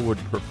 most people would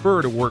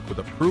prefer to work with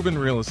a proven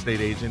real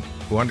estate agent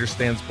who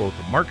understands both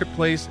the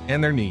marketplace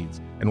and their needs,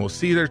 and will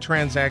see their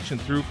transaction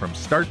through from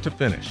start to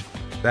finish.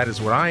 That is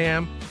what I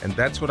am, and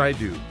that's what I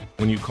do.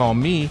 When you call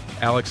me,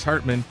 Alex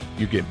Hartman,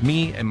 you get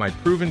me and my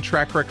proven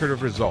track record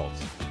of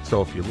results.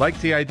 So if you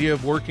like the idea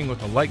of working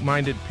with a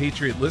like-minded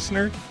Patriot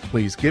listener,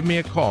 please give me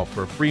a call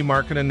for a free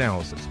market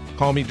analysis.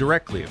 Call me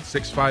directly at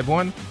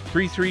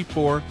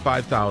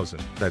 651-334-5000.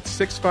 That's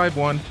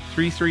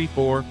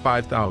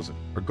 651-334-5000.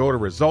 Or go to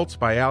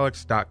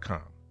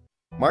resultsbyalex.com.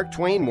 Mark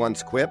Twain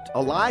once quipped,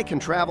 "A lie can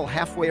travel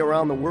halfway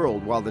around the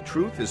world while the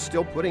truth is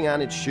still putting on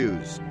its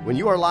shoes. When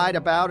you are lied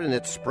about and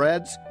it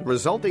spreads, the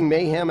resulting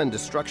mayhem and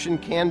destruction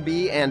can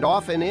be, and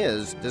often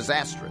is,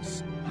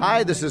 disastrous.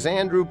 Hi, this is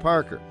Andrew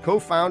Parker,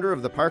 co-founder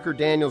of the Parker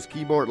Daniels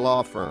Keyboard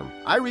Law Firm.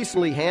 I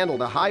recently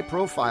handled a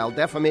high-profile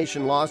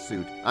defamation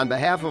lawsuit on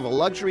behalf of a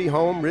luxury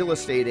home real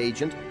estate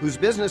agent whose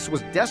business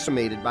was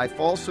decimated by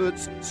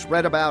falsehoods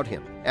spread about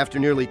him. After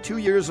nearly 2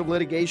 years of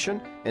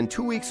litigation and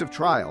 2 weeks of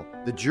trial,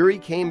 the jury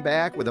came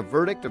back with a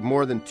verdict of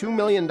more than $2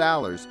 million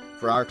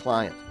for our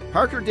client.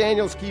 Parker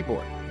Daniels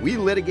Keyboard. We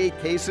litigate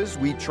cases,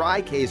 we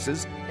try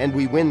cases, and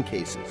we win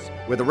cases.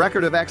 With a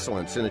record of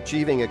excellence in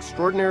achieving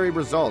extraordinary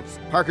results,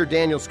 Parker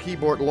Daniels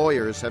Keyboard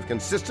lawyers have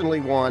consistently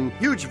won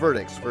huge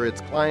verdicts for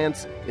its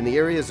clients in the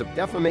areas of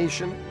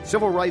defamation,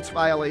 civil rights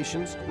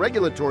violations,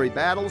 regulatory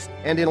battles,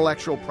 and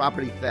intellectual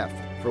property theft.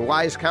 For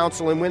wise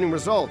counsel and winning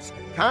results,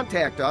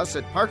 contact us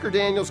at Parker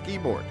Daniels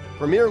Keyboard,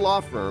 premier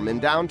law firm in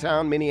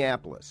downtown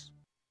Minneapolis.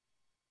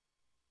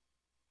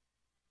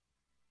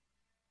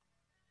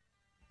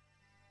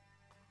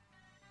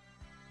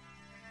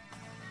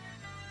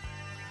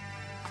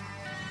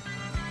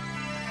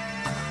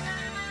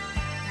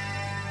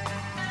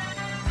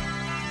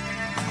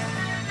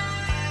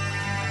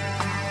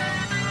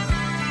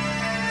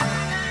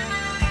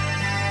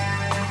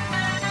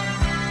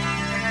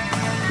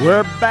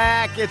 We're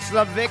back. It's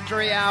the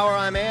Victory Hour.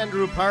 I'm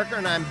Andrew Parker,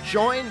 and I'm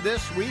joined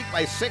this week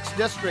by 6th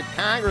District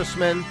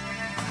Congressman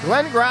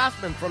Glenn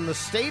Grothman from the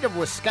state of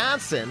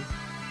Wisconsin.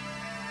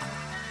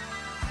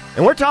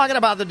 And we're talking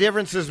about the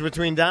differences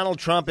between Donald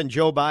Trump and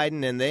Joe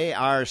Biden, and they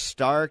are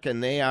stark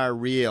and they are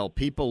real.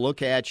 People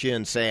look at you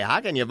and say,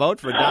 how can you vote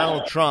for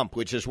Donald Trump?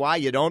 Which is why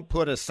you don't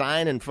put a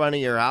sign in front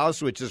of your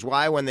house, which is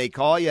why when they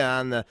call you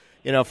on the,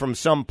 from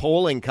some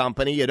polling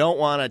company, you don't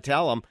want to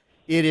tell them.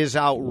 It is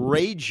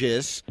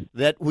outrageous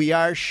that we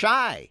are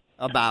shy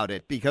about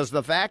it, because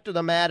the fact of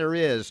the matter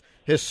is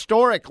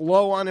historic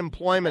low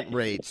unemployment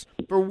rates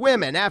for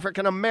women,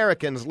 African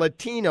Americans,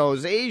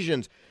 Latinos,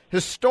 Asians,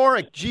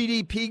 historic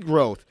GDP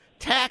growth,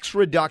 tax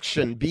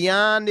reduction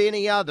beyond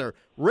any other,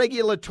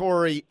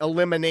 regulatory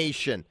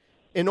elimination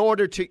in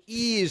order to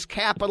ease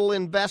capital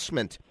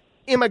investment,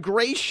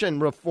 immigration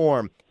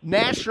reform,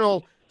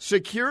 national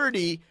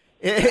security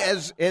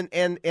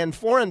and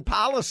foreign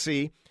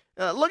policy.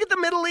 Look at the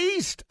Middle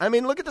East. I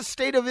mean, look at the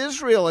state of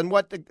Israel and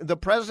what the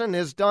president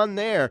has done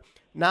there,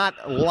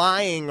 not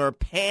lying or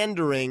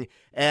pandering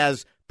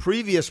as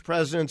previous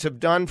presidents have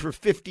done for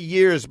 50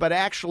 years, but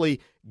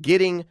actually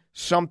getting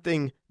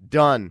something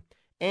done.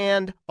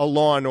 And a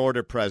law and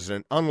order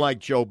president, unlike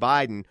Joe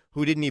Biden,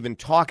 who didn't even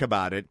talk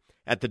about it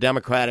at the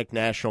Democratic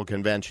National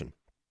Convention.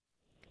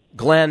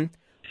 Glenn,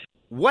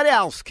 what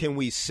else can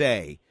we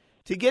say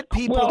to get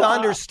people to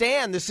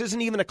understand this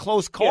isn't even a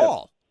close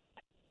call?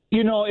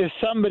 If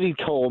somebody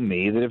told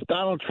me that if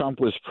Donald Trump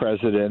was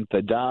president,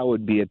 the Dow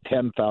would be at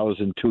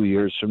 10,000 2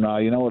 years from now,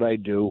 you know what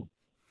I'd do?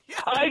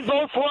 I'd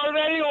vote for him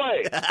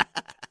anyway.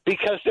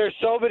 Because there's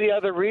so many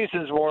other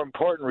reasons, more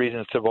important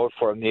reasons to vote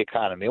for him, the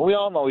economy. And we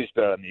all know he's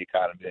better on the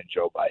economy than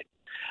Joe Biden.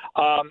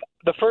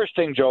 The first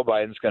thing Joe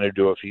Biden's going to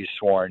do if he's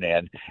sworn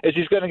in is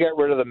he's going to get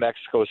rid of the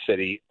Mexico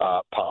City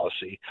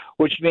policy,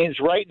 which means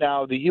right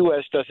now the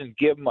U.S. doesn't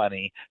give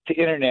money to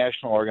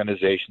international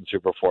organizations who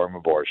perform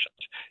abortions.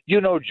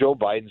 Joe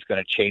Biden's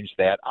going to change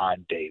that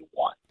on day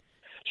one.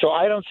 So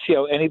I don't see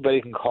how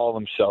anybody can call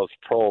themselves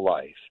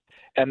pro-life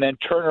and then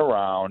turn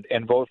around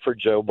and vote for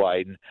Joe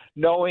Biden,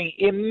 knowing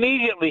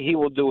immediately he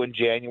will do in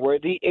January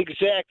the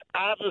exact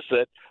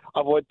opposite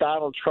of what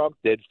Donald Trump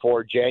did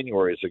 4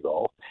 Januaries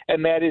ago,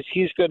 and that is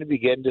he's going to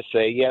begin to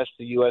say, yes,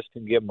 the U.S.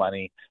 can give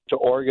money to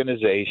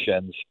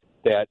organizations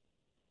that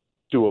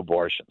do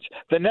abortions.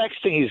 The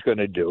next thing he's going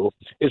to do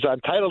is on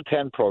Title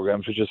X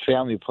programs, which is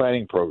family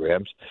planning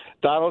programs,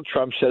 Donald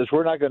Trump says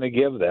we're not going to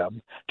give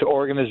them to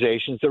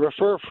organizations that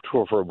refer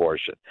for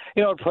abortion.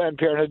 What Planned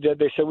Parenthood did,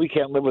 they said we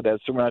can't live with that,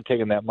 so we're not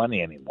taking that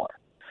money anymore.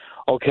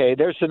 Okay,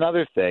 there's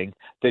another thing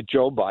that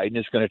Joe Biden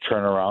is going to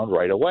turn around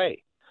right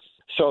away.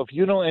 So if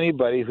you know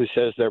anybody who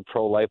says they're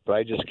pro-life, but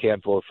I just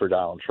can't vote for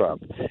Donald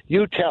Trump,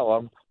 you tell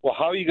them, well,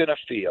 how are you going to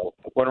feel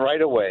when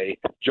right away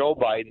Joe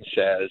Biden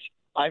says,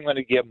 I'm going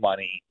to give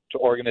money to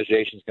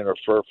organizations going to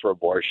refer for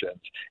abortions,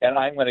 and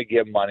I'm going to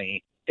give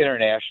money,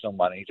 international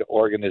money, to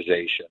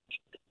organizations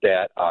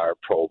that are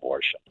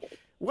pro-abortion.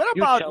 What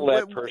about you tell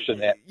that person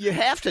that? You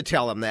have to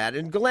tell them that.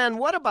 And Glenn,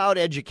 what about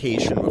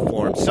education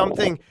reform?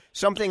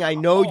 Something I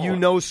know you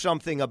know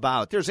something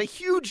about. There's a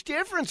huge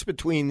difference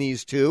between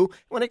these two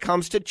when it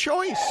comes to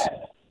choice.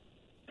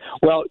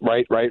 Well,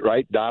 right.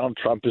 Donald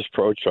Trump is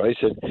pro-choice,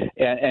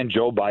 and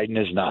Joe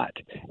Biden is not.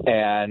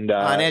 And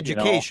on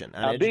education,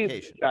 on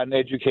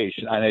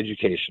education,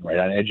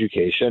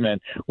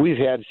 and we've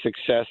had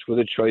success with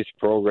a choice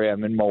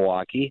program in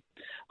Milwaukee,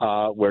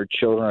 where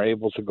children are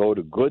able to go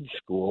to good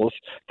schools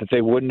that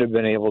they wouldn't have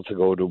been able to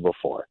go to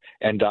before.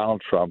 And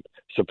Donald Trump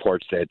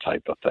supports that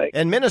type of thing.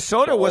 And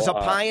Minnesota was a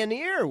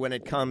pioneer when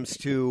it comes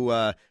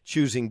to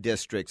choosing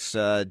districts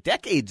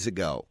decades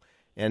ago,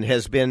 and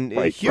has been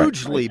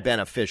hugely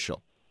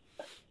beneficial.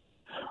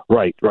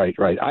 Right.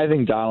 I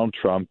think Donald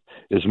Trump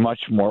is much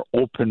more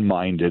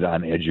open-minded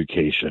on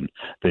education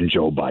than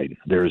Joe Biden.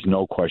 There is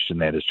no question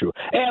that is true.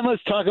 And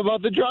let's talk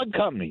about the drug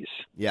companies.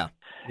 Yeah.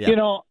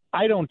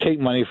 I don't take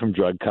money from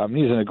drug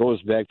companies, and it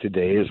goes back to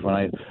days when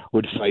I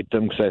would fight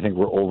them because I think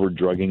we're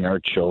over-drugging our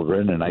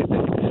children, and I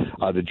think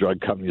the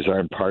drug companies are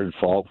in part at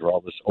fault for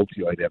all this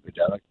opioid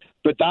epidemic.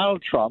 But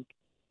Donald Trump,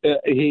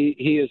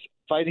 he is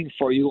fighting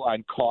for you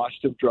on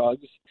cost of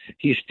drugs.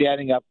 He's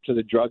standing up to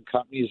the drug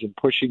companies and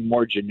pushing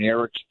more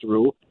generics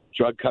through.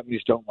 Drug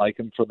companies don't like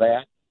him for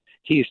that.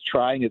 He's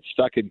trying, it's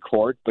stuck in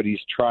court, but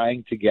he's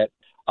trying to get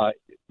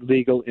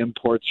legal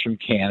imports from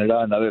Canada,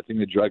 another thing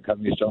the drug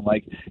companies don't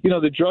like.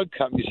 The drug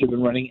companies have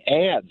been running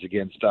ads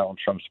against Donald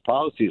Trump's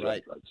policies on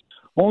drugs.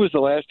 When was the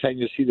last time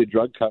you see the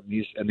drug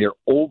companies and their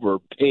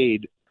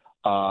overpaid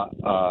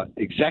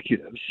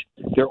executives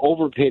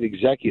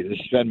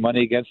spend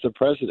money against the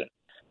president?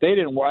 They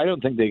didn't. I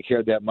don't think they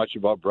cared that much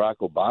about Barack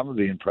Obama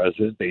being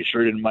president. They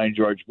sure didn't mind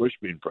George Bush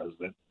being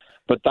president.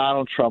 But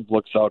Donald Trump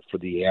looks out for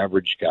the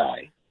average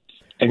guy.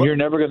 And you're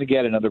never going to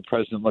get another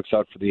president looks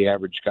out for the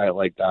average guy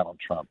like Donald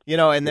Trump.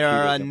 And there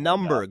are a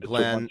number,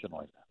 Glenn.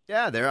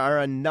 Yeah, there are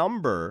a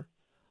number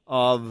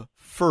of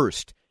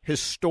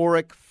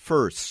historic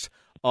firsts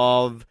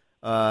of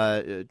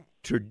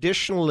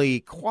traditionally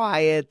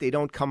quiet, they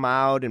don't come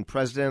out in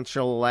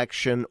presidential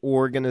election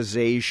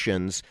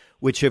organizations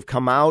which have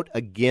come out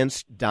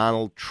against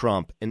Donald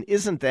Trump. And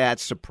isn't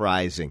that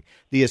surprising?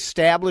 The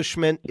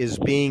establishment is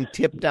being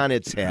tipped on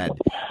its head,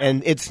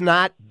 and it's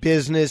not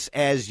business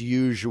as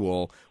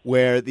usual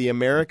where the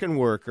American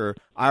worker,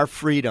 our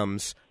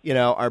freedoms,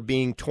 are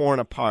being torn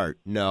apart.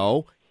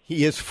 No,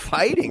 he is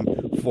fighting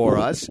for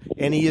us,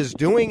 and he is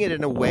doing it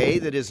in a way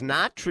that is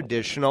not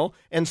traditional.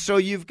 And so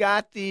you've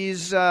got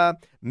these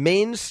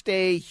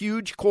mainstay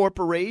huge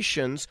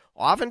corporations,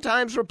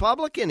 oftentimes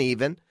Republican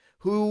even,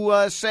 who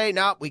say,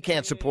 no, we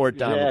can't support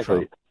Donald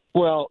Trump.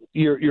 Well,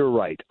 you're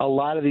right. A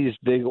lot of these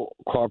big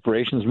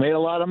corporations made a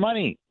lot of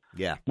money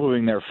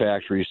moving their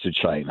factories to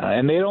China,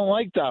 and they don't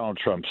like Donald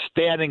Trump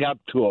standing up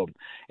to them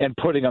and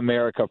putting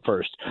America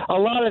first. A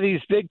lot of these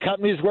big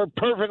companies were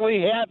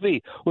perfectly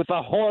happy with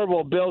the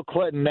horrible Bill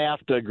Clinton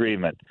NAFTA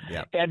agreement,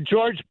 and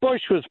George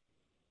Bush was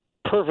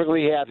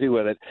perfectly happy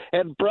with it,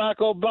 and Barack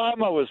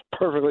Obama was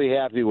perfectly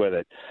happy with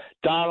it.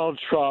 Donald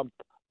Trump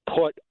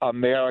put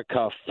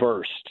America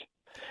first.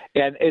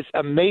 And it's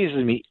amazing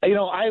to me.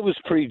 I was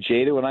pretty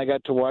jaded when I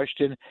got to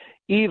Washington.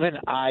 Even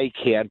I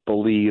can't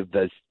believe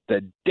the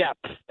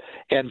depth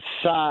and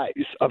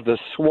size of the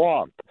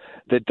swamp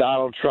that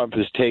Donald Trump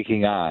is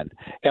taking on.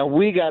 And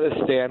we got to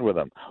stand with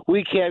him.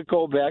 We can't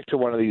go back to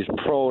one of these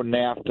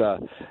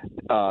pro-NAFTA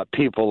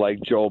people like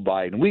Joe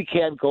Biden. We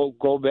can't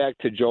go back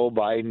to Joe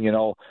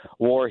Biden,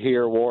 war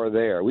here, war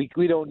there. We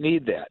don't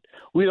need that.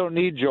 We don't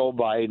need Joe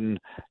Biden,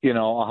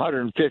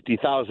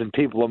 150,000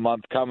 people a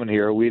month coming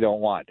here we don't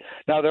want.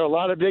 Now, there are a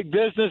lot of big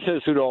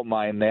businesses who don't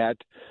mind that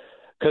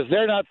because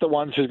they're not the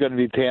ones who's going to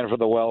be paying for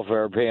the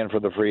welfare, paying for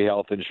the free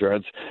health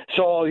insurance.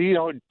 So,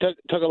 it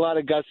took a lot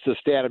of guts to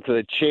stand up to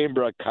the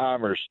Chamber of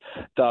Commerce,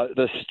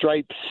 the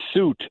striped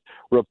suit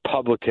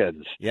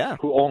Republicans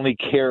who only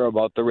care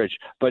about the rich.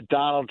 But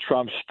Donald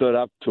Trump stood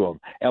up to him,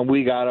 and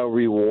we got to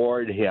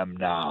reward him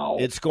now.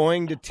 It's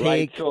going to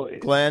take,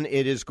 Glenn,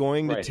 it is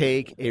going to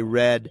take a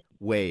red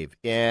wave.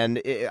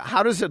 And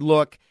how does it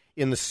look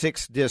in the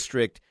 6th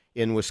District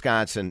in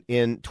Wisconsin?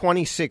 In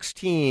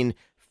 2016,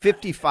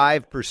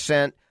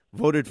 55%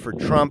 voted for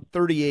Trump,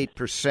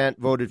 38%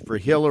 voted for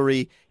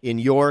Hillary in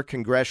your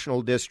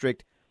congressional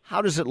district.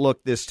 How does it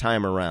look this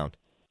time around?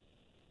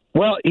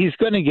 Well, he's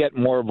going to get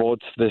more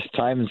votes this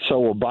time, and so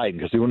will Biden,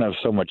 because he won't have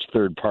so much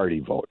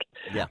third-party vote.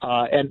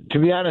 And to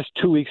be honest,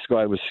 2 weeks ago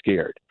I was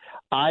scared.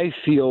 I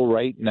feel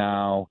right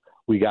now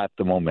we got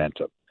the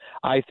momentum.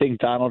 I think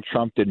Donald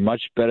Trump did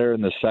much better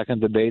in the second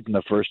debate than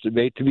the first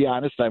debate. To be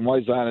honest, I'm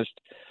always honest.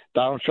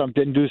 Donald Trump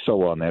didn't do so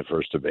well in that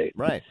first debate.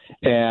 Right.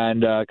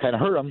 And kind of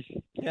hurt him.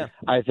 Yeah.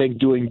 I think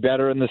doing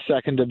better in the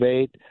second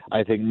debate.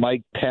 I think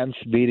Mike Pence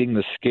beating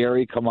the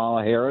scary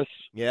Kamala Harris.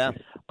 Yeah.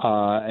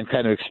 And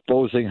kind of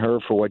exposing her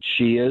for what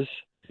she is.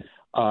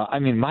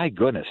 My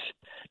goodness.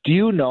 Do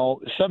you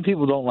know, some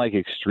people don't like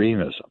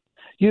extremism.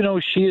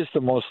 She is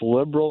the most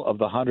liberal of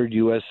the 100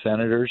 U.S.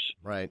 senators.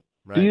 Right.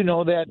 Do you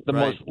know that? The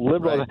most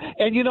liberal. Right.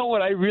 And you know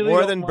what I really More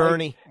don't than like?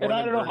 Bernie. And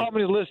I don't know how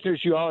many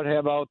listeners you all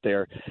have out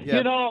there.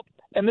 Yeah.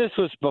 And this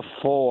was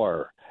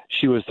before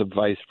she was the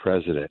vice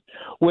president.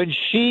 When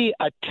she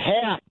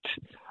attacked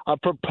a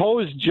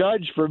proposed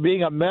judge for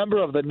being a member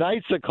of the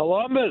Knights of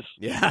Columbus.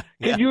 Yeah.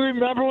 Can you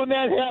remember when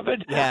that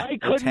happened? Yeah, I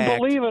couldn't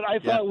believe it. I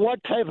thought,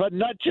 what type of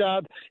nut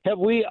job have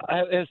we,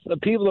 as the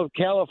people of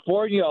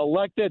California,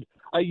 elected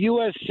a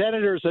U.S.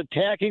 senator's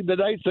attacking the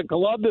Knights of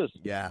Columbus?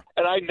 Yeah.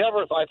 And I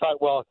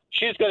thought, well,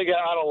 she's going to get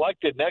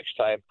unelected next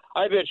time.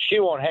 I bet she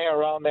won't hang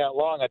around that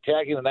long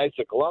attacking the Knights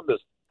of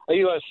Columbus. a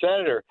U.S.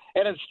 senator.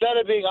 And instead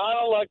of being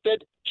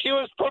unelected, she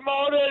was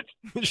promoted.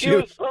 She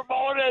was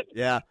promoted.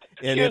 Yeah.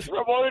 And she was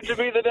promoted to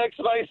be the next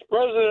vice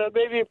president,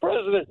 maybe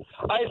president.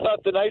 I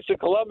thought the Knights of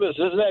Columbus,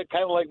 isn't that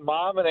kind of like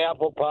mom and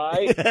apple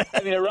pie?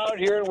 I mean, around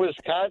here in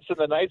Wisconsin,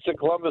 the Knights of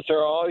Columbus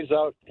are always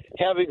out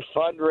having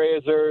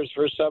fundraisers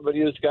for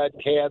somebody who's got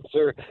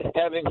cancer,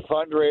 having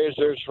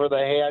fundraisers for the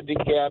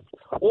handicapped.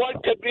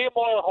 What could be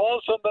more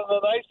wholesome than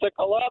the Knights of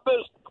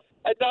Columbus?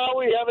 And now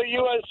we have a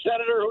U.S.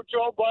 Senator who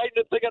Joe Biden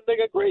is thinking make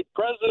a great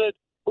president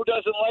who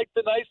doesn't like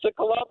the Knights of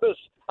Columbus.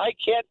 I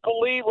can't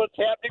believe what's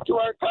happening to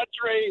our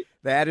country.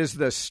 That is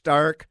the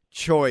stark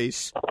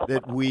choice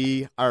that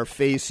we are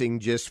facing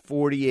just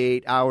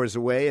 48 hours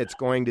away. It's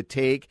going to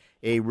take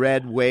a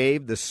red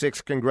wave, the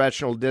 6th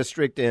Congressional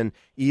District in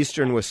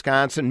eastern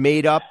Wisconsin,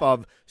 made up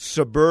of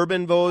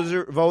suburban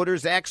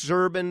voters,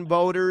 ex-urban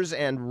voters,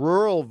 and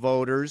rural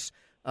voters,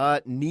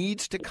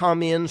 needs to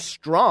come in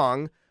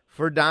strong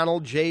for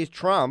Donald J.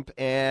 Trump,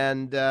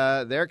 and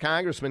their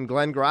Congressman,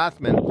 Glenn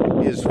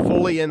Grothman, is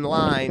fully in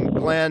line.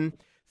 Glenn,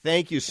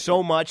 thank you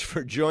so much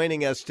for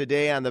joining us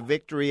today on the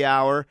Victory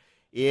Hour.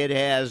 It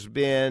has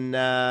been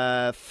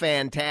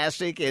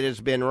fantastic. It has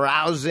been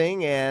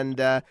rousing,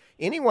 and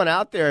anyone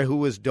out there who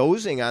was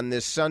dozing on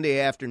this Sunday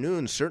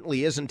afternoon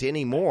certainly isn't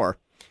anymore.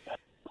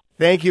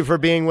 Thank you for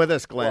being with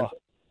us, Glenn. Well,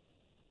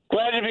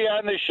 glad to be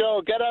on the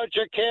show. Get out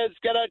your kids,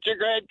 get out your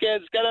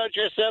grandkids, get out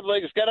your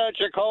siblings, get out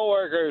your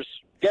coworkers.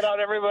 Get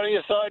out everybody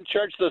you saw in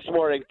church this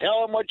morning.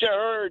 Tell them what you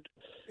heard.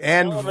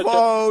 And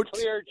vote. It's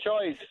a clear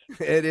choice.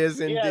 It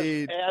is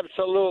indeed. Yes,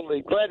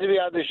 absolutely. Glad to be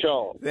on the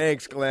show.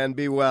 Thanks, Glenn.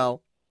 Be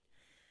well.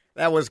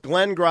 That was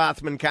Glenn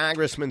Grothman,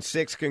 Congressman,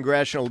 6th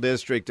Congressional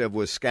District of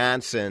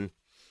Wisconsin.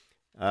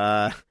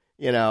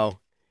 With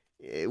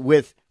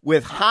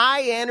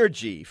high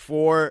energy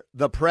for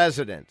the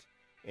president.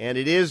 And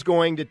it is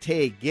going to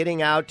take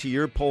getting out to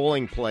your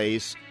polling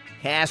place,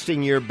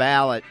 casting your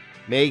ballot,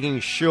 making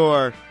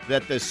sure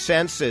that the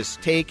census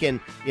taken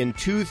in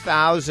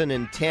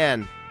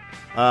 2010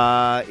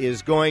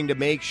 is going to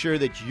make sure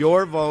that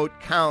your vote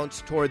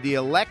counts toward the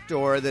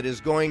elector that is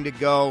going to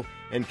go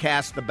and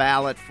cast the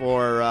ballot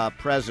for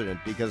president,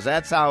 because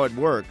that's how it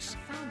works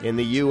in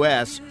the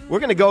U.S. We're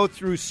going to go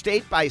through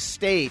state by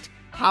state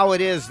how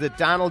it is that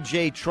Donald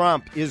J.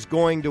 Trump is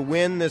going to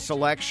win this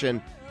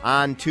election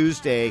on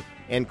Tuesday,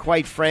 and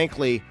quite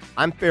frankly,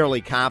 I'm fairly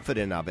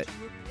confident of it.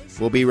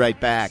 We'll be right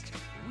back.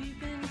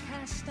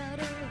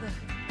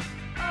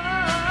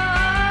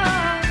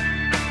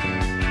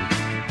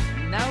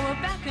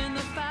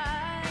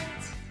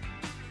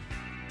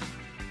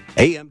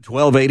 AM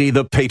 1280,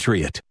 The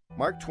Patriot.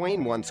 Mark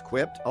Twain once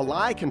quipped, "A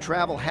lie can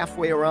travel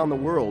halfway around the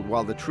world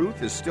while the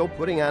truth is still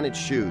putting on its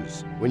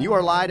shoes. When you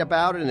are lied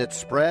about and it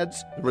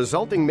spreads, the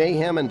resulting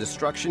mayhem and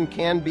destruction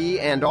can be,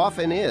 and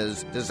often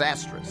is,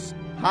 disastrous."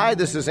 Hi,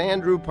 this is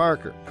Andrew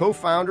Parker,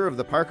 co-founder of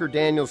the Parker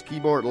Daniels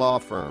Keyboard Law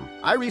Firm.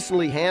 I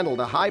recently handled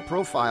a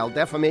high-profile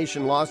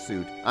defamation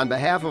lawsuit on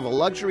behalf of a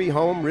luxury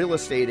home real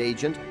estate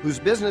agent whose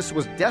business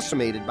was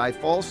decimated by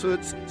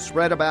falsehoods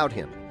spread about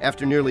him.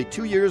 After nearly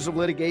 2 years of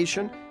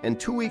litigation and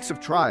 2 weeks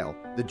of trial,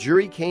 the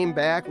jury came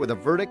back with a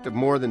verdict of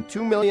more than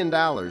 $2 million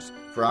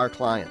for our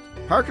client.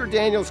 Parker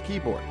Daniels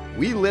Keyboard.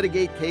 We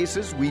litigate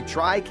cases, we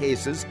try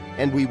cases,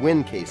 and we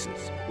win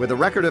cases. With a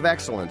record of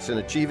excellence in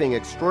achieving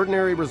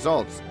extraordinary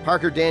results,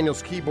 Parker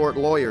Daniels Keyboard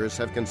lawyers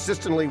have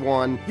consistently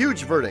won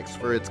huge verdicts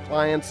for its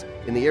clients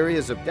in the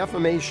areas of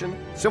defamation,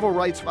 civil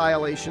rights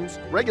violations,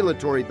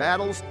 regulatory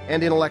battles,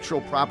 and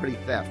intellectual property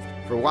theft.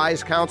 For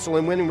wise counsel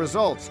and winning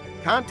results,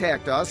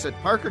 contact us at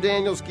Parker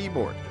Daniels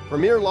Keyboard,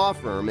 premier law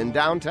firm in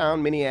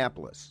downtown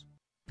Minneapolis.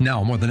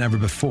 Now more than ever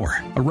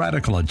before, a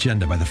radical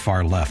agenda by the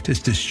far left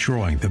is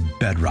destroying the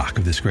bedrock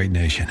of this great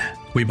nation.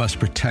 We must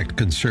protect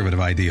conservative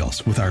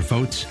ideals with our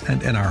votes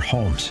and in our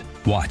homes.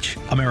 Watch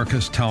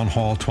America's Town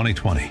Hall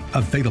 2020,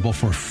 available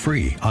for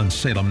free on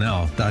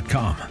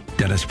salemnow.com.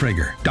 Dennis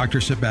Prager, Dr.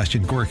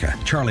 Sebastian Gorka,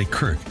 Charlie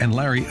Kirk, and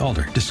Larry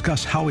Elder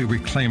discuss how we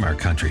reclaim our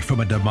country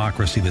from a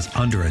democracy that's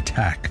under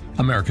attack.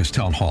 America's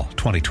Town Hall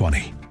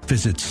 2020.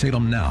 Visit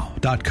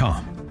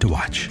salemnow.com to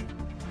watch.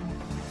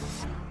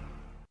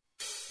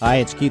 Hi,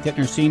 it's Keith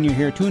Hittner Sr.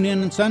 here. Tune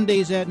in on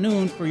Sundays at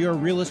noon for your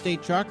Real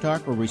Estate Chalk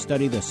Talk, where we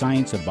study the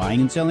science of buying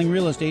and selling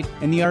real estate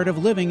and the art of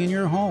living in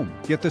your home.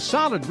 Get the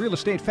solid real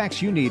estate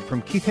facts you need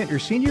from Keith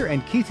Hittner Sr.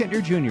 and Keith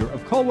Hittner Jr.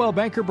 of Coldwell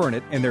Banker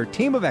Burnett and their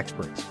team of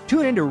experts.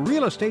 Tune in to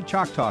Real Estate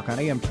Chalk Talk on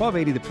AM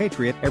 1280 The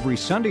Patriot every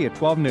Sunday at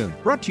 12 noon.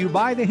 Brought to you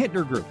by the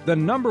Hittner Group, the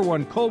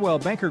 #1 Coldwell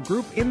Banker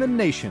Group in the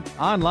nation.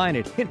 Online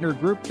at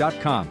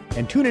hittnergroup.com.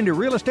 And tune in to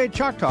Real Estate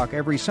Chalk Talk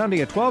every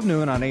Sunday at 12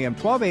 noon on AM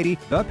 1280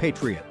 The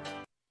Patriot.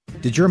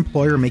 Did your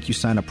employer make you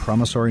sign a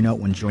promissory note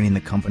when joining the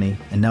company,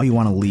 and now you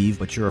want to leave,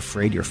 but you're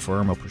afraid your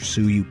firm will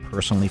pursue you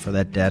personally for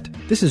that debt?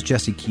 This is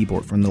Jesse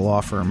Keyboard from the law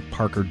firm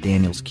Parker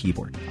Daniels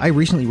Keyboard. I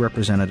recently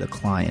represented a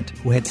client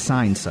who had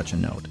signed such a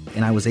note,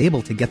 and I was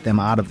able to get them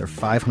out of their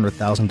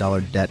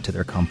 $500,000 debt to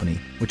their company,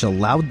 which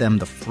allowed them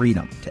the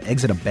freedom to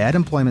exit a bad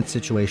employment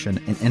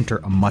situation and enter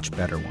a much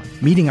better one.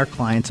 Meeting our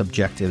clients'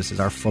 objectives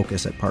is our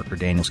focus at Parker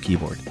Daniels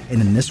Keyboard,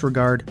 and in this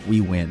regard, we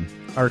win.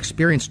 Our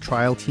experienced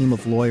trial team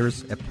of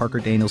lawyers at Parker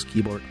Daniels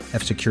Keyboard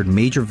have secured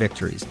major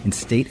victories in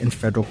state and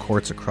federal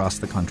courts across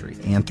the country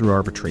and through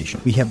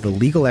arbitration. We have the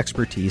legal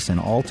expertise in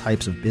all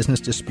types of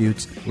business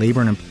disputes,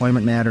 labor and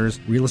employment matters,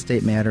 real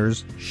estate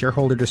matters,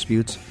 shareholder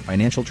disputes,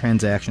 financial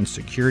transactions,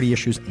 security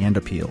issues, and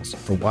appeals.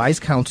 For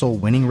wise counsel,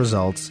 winning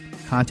results,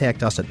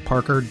 contact us at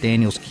Parker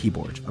Daniels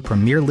Keyboard, a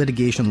premier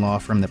litigation law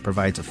firm that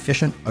provides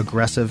efficient,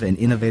 aggressive, and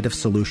innovative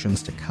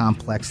solutions to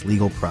complex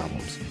legal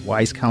problems.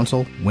 Wise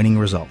counsel, winning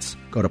results.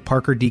 Go to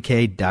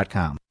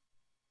parkerdk.com.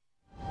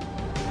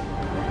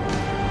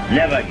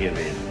 Never give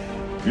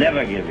in.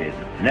 Never give in.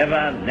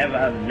 Never,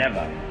 never,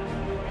 never.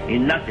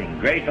 In nothing,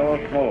 great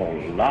or small,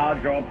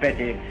 large or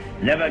petty,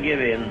 never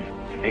give in,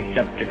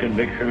 except to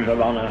convictions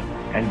of honor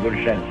and good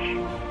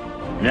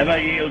sense.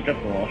 Never yield to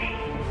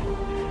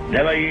force.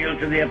 Never yield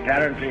to the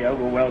apparently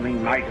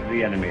overwhelming might of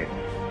the enemy.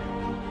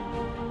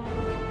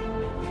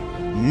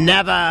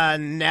 Never,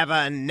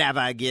 never,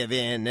 never give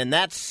in. And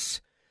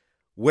that's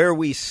where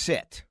we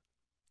sit.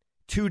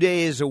 2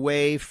 days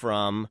away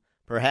from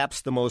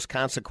perhaps the most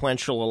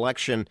consequential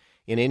election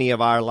in any of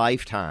our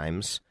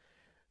lifetimes.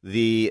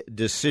 The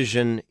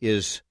decision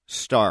is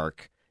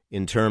stark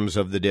in terms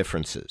of the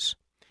differences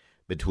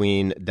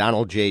between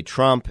Donald J.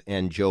 Trump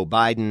and Joe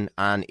Biden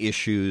on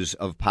issues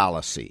of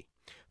policy.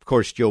 Of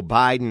course, Joe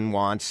Biden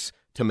wants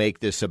to make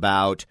this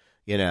about,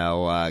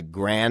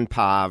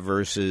 grandpa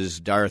versus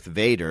Darth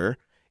Vader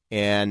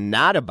and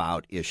not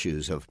about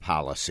issues of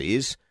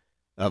policy.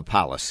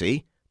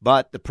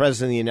 But the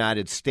President of the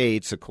United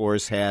States, of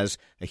course, has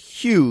a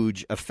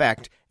huge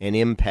effect and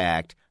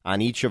impact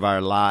on each of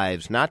our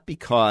lives, not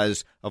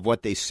because of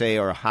what they say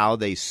or how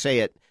they say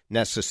it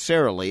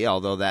necessarily,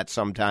 although that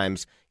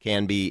sometimes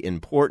can be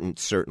important,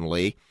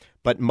 certainly,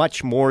 but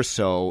much more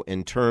so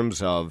in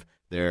terms of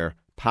their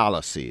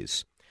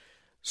policies.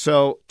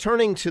 So,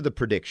 turning to the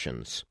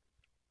predictions,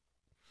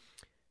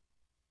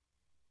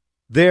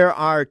 there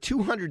are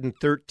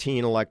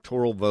 213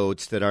 electoral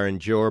votes that are in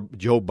Joe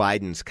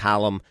Biden's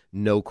column,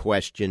 no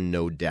question,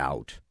 no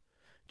doubt,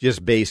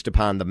 just based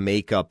upon the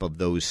makeup of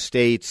those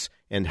states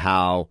and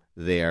how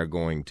they are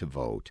going to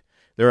vote.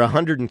 There are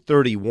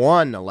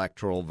 131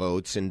 electoral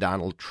votes in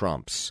Donald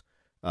Trump's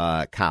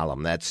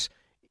column. That's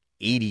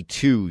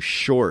 82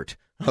 short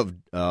of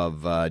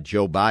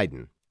Joe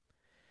Biden.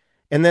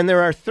 And then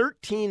there are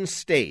 13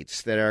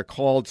 states that are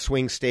called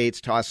swing states,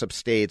 toss-up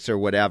states, or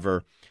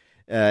whatever.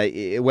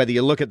 Whether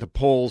you look at the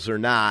polls or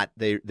not,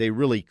 they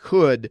really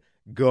could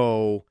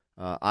go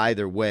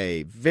either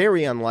way.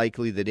 Very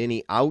unlikely that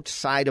any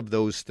outside of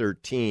those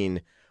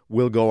 13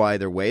 will go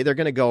either way. They're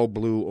going to go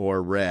blue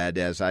or red,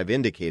 as I've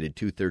indicated,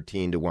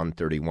 213 to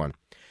 131.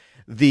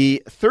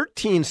 The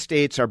 13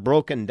 states are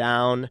broken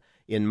down,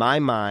 in my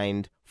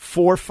mind,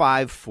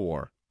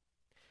 4-5-4.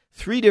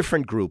 3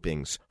 different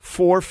groupings,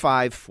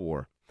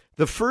 4-5-4.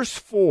 The first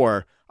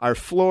 4 are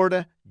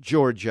Florida,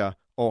 Georgia,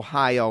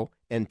 Ohio,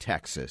 and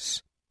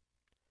Texas.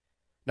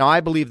 Now, I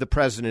believe the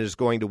president is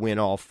going to win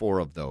all 4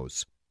 of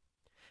those.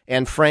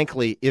 And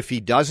frankly, if he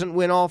doesn't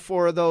win all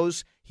 4 of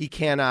those, he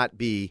cannot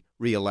be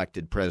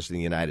reelected president of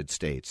the United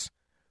States.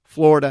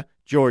 Florida,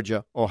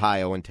 Georgia,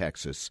 Ohio, and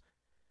Texas.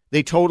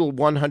 They total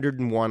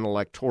 101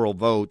 electoral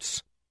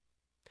votes.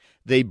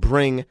 They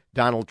bring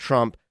Donald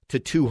Trump to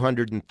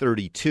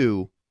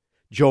 232.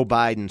 Joe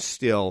Biden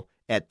still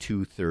at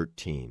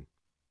 213.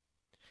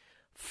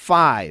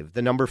 5,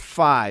 the number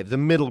 5, the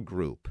middle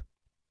group.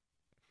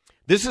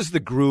 This is the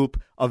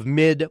group of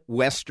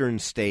Midwestern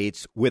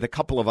states with a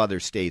couple of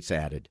other states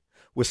added.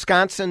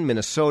 Wisconsin,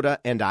 Minnesota,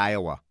 and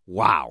Iowa.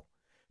 Wow.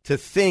 To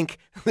think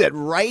that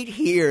right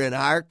here in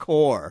our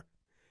core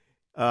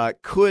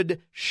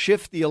could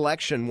shift the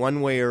election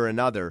one way or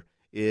another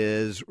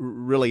is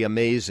really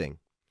amazing.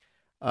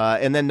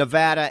 And then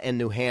Nevada and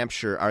New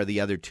Hampshire are the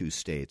other 2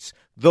 states.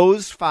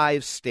 Those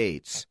 5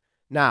 states.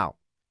 Now,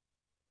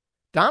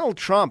 Donald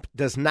Trump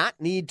does not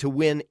need to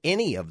win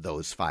any of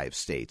those 5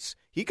 states.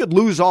 He could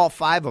lose all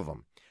 5 of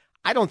them.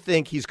 I don't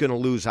think he's going to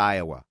lose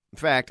Iowa. In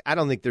fact, I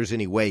don't think there's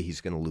any way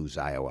he's going to lose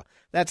Iowa.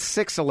 That's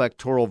 6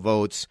 electoral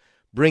votes,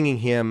 bringing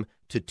him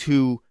to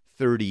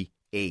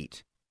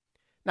 238.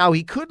 Now,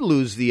 he could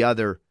lose the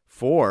other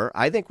 4.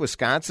 I think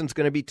Wisconsin's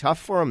going to be tough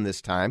for him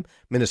this time.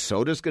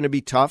 Minnesota's going to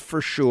be tough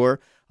for sure.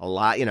 A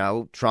lot,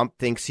 Trump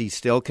thinks he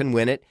still can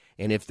win it.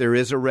 And if there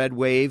is a red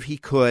wave, he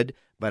could.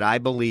 But I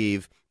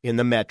believe in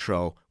the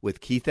Metro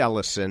with Keith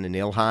Ellison and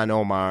Ilhan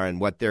Omar and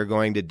what they're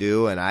going to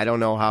do. And I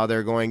don't know how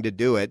they're going to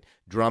do it,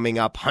 drumming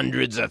up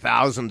hundreds of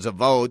thousands of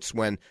votes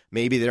when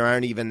maybe there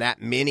aren't even that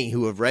many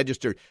who have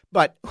registered.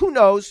 But who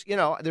knows?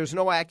 There's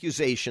no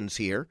accusations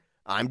here.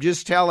 I'm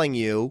just telling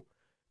you,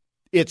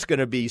 it's going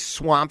to be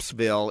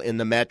Swampsville in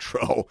the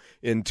metro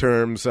in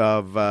terms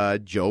of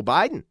Joe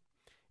Biden.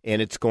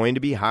 And it's going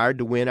to be hard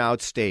to win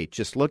outstate.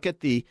 Just look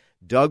at the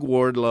Doug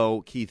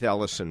Wardlow, Keith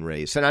Ellison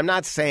race. And I'm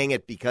not saying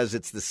it because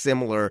it's the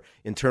similar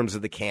in terms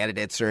of the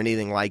candidates or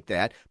anything like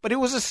that, but it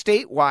was a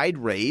statewide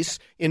race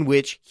in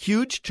which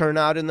huge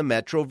turnout in the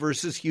metro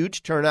versus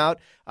huge turnout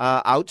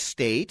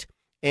outstate.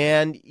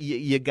 And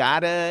you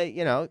gotta,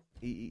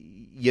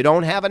 you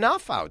don't have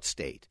enough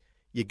outstate.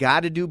 You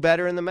got to do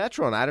better in the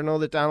metro, and I don't know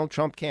that Donald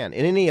Trump can.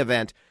 In any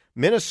event,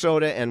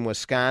 Minnesota and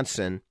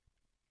Wisconsin,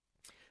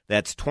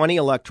 that's 20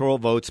 electoral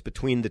votes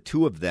between the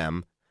two of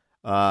them.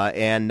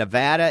 And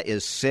Nevada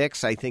is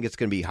 6. I think it's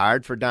going to be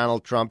hard for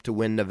Donald Trump to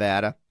win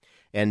Nevada.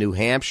 And New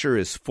Hampshire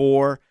is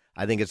 4.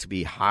 I think it's going to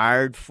be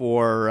hard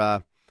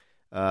for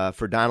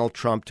Donald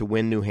Trump to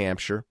win New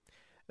Hampshire.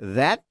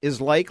 That is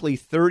likely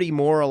 30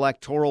 more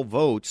electoral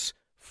votes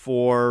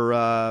for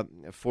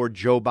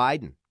Joe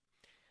Biden.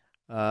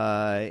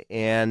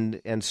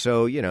 And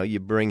so, you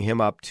bring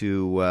him up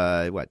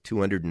to,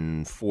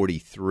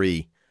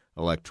 243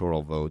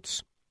 electoral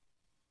votes.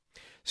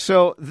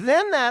 So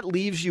then that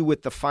leaves you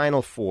with the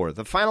final 4,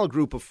 the final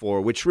group of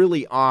 4, which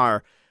really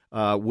are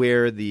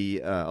where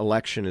the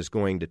election is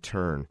going to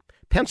turn.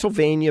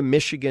 Pennsylvania,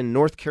 Michigan,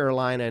 North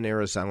Carolina, and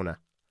Arizona.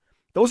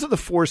 Those are the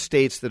 4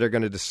 states that are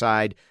going to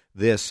decide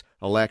this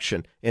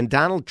election. And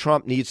Donald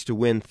Trump needs to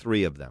win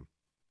 3 of them.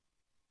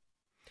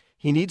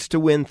 He needs to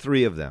win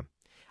 3 of them.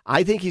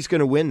 I think he's going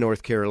to win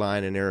North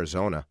Carolina and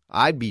Arizona.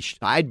 I'd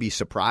be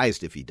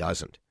surprised if he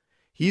doesn't.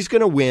 He's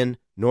going to win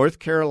North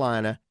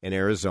Carolina and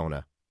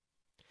Arizona.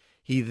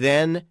 He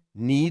then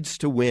needs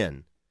to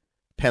win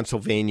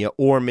Pennsylvania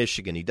or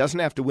Michigan. He doesn't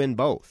have to win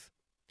both.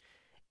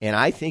 And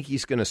I think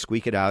he's going to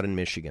squeak it out in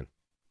Michigan.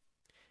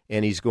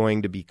 And he's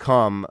going to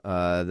become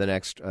the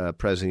next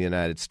president of the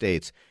United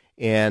States.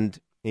 And,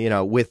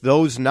 with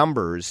those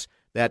numbers,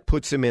 that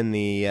puts him in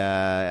the,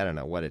 at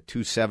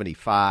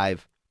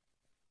 275.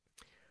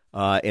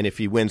 And if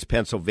he wins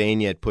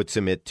Pennsylvania, it puts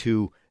him at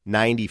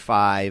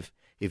 295.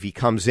 If he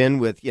comes in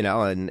with, they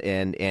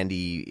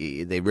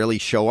really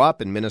show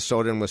up in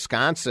Minnesota and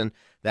Wisconsin,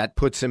 that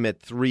puts him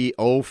at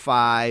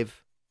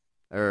 305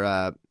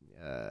 or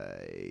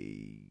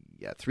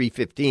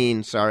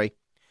 315, sorry.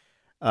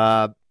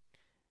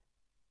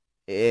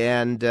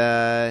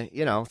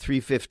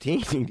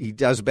 315, he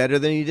does better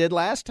than he did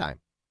last time.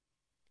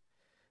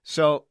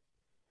 So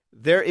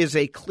there is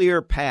a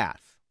clear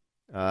path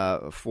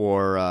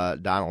for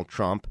Donald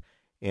Trump,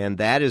 and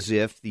that is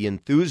if the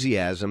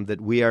enthusiasm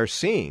that we are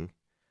seeing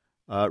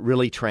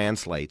really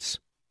translates.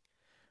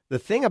 The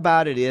thing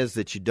about it is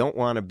that you don't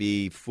want to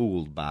be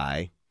fooled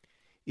by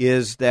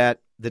is that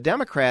the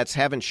Democrats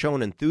haven't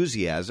shown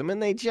enthusiasm,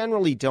 and they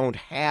generally don't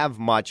have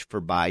much for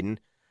Biden,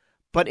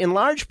 but in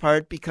large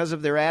part because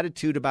of their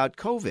attitude about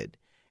COVID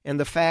and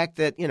the fact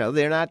that,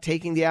 they're not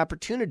taking the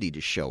opportunity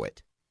to show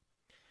it.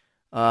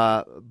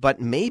 But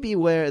maybe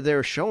where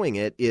they're showing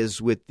it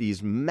is with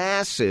these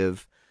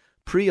massive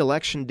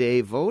pre-election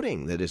day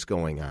voting that is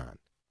going on.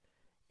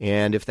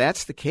 And if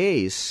that's the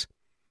case,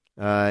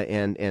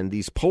 and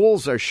these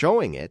polls are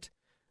showing it,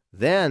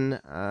 then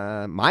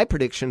my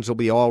predictions will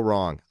be all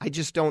wrong. I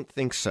just don't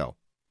think so.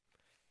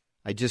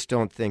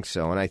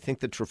 And I think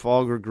the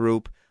Trafalgar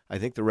Group, I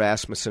think the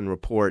Rasmussen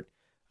Report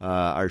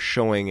are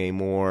showing a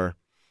more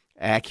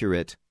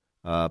accurate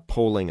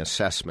polling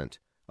assessment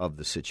of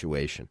the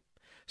situation.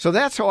 So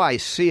that's how I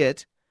see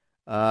it.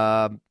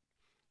 So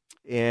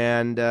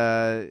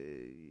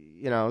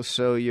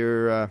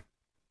you're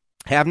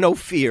have no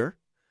fear.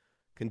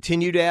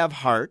 Continue to have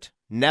heart.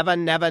 Never,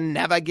 never,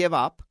 never give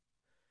up.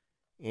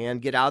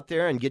 And get out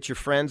there and get your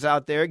friends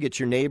out there, get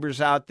your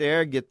neighbors out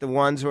there, get the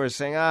ones who are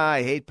saying,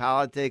 I hate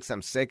politics,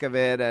 I'm sick of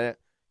it.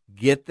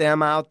 Get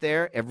them out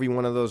there. Every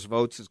one of those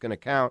votes is going to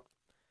count.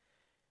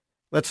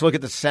 Let's look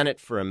at the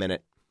Senate for a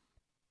minute.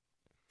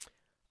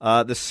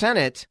 The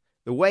Senate,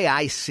 the way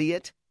I see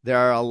it, there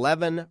are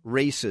 11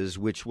 races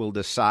which will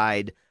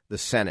decide the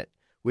Senate,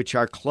 which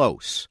are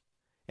close,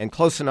 and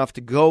close enough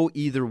to go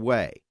either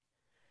way.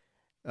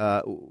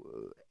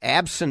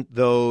 Absent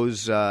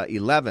those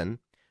 11,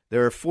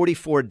 there are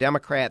 44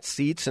 Democrat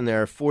seats and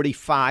there are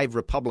 45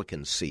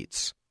 Republican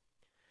seats.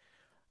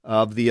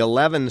 Of the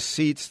 11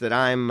 seats that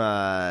I'm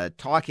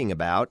talking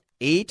about,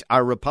 8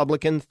 are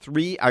Republican,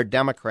 3 are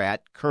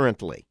Democrat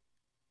currently.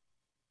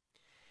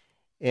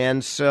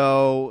 And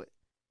so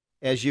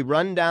as you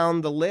run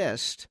down the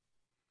list,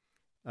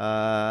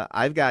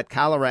 I've got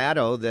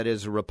Colorado that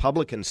is a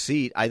Republican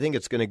seat. I think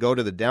it's going to go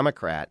to the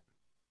Democrat.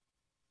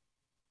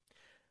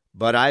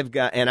 But I've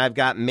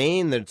got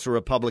Maine that's a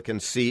Republican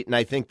seat, and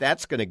I think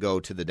that's going to go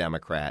to the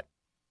Democrat.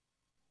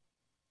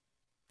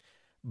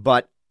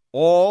 But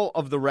all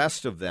of the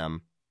rest of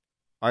them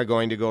are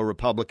going to go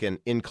Republican,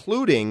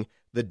 including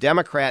the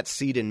Democrat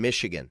seat in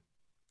Michigan,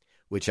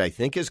 which I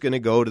think is going to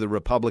go to the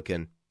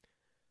Republican,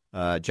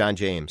 John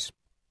James,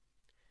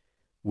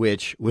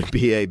 which would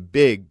be a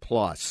big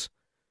plus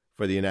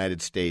for the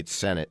United States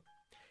Senate.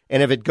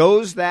 And if it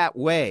goes that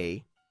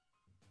way,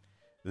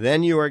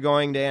 then you are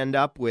going to end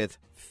up with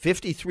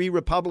 53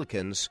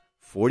 Republicans,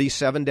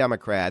 47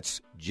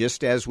 Democrats,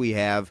 just as we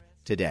have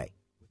today.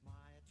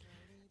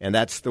 And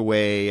that's the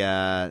way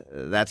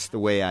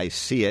I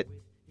see it.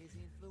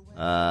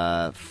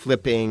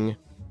 Flipping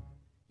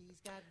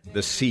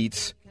the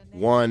seats,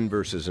 one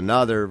versus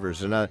another.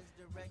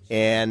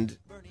 And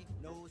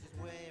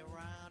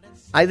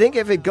I think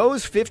if it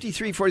goes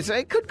 53-47,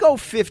 it could go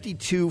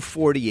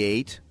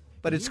 52-48,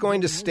 but it's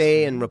going to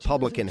stay in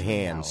Republican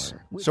hands.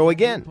 So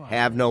again,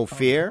 have no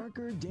fear.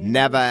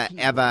 Never,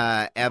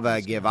 ever, ever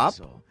give up.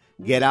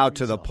 Get out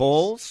to the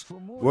polls.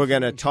 We're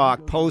going to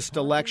talk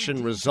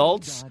post-election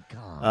results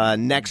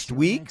next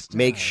week.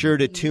 Make sure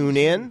to tune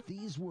in.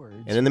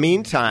 And in the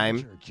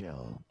meantime,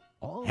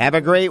 have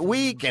a great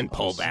week and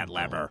pull that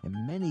lever.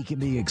 And many can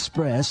be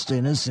expressed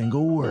in a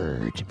single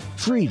word.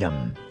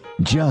 Freedom,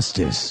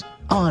 justice,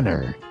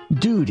 honor,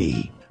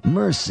 duty,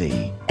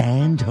 mercy,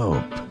 and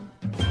hope.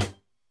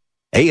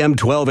 AM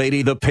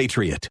 1280, The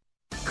Patriot.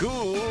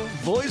 Cool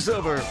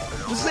voiceover.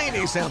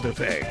 Zany sound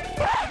effect.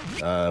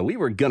 We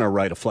were going to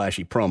write a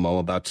flashy promo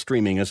about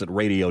streaming us at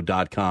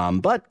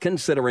radio.com, but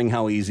considering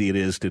how easy it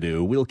is to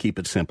do, we'll keep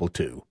it simple,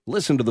 too.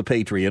 Listen to The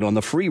Patriot on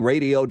the free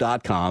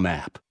radio.com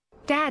app.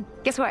 Dad,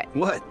 guess what?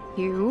 What?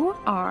 You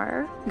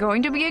are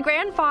going to be a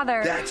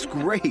grandfather. That's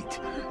great.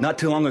 Not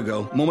too long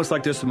ago, moments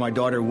like this with my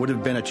daughter would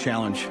have been a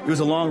challenge. It was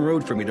a long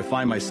road for me to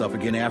find myself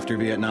again after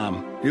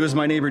Vietnam. It was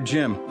my neighbor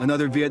Jim,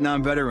 another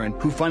Vietnam veteran,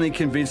 who finally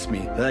convinced me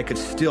that I could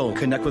still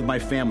connect with my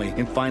family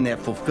and find that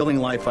fulfilling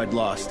life I'd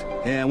lost.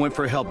 And I went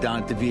for help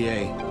down at the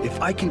VA.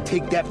 If I can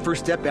take that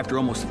first step after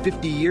almost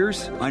 50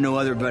 years, I know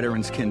other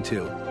veterans can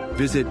too.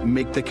 Visit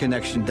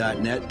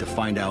maketheconnection.net to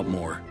find out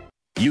more.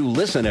 You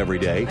listen every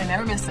day. I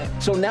never miss it.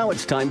 So now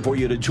it's time for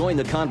you to join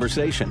the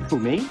conversation. Who,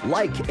 me?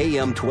 Like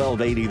AM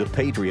 1280 The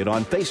Patriot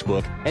on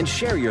Facebook and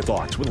share your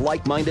thoughts with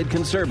like-minded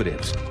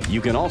conservatives.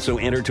 You can also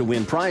enter to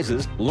win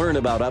prizes, learn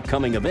about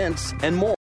upcoming events, and more.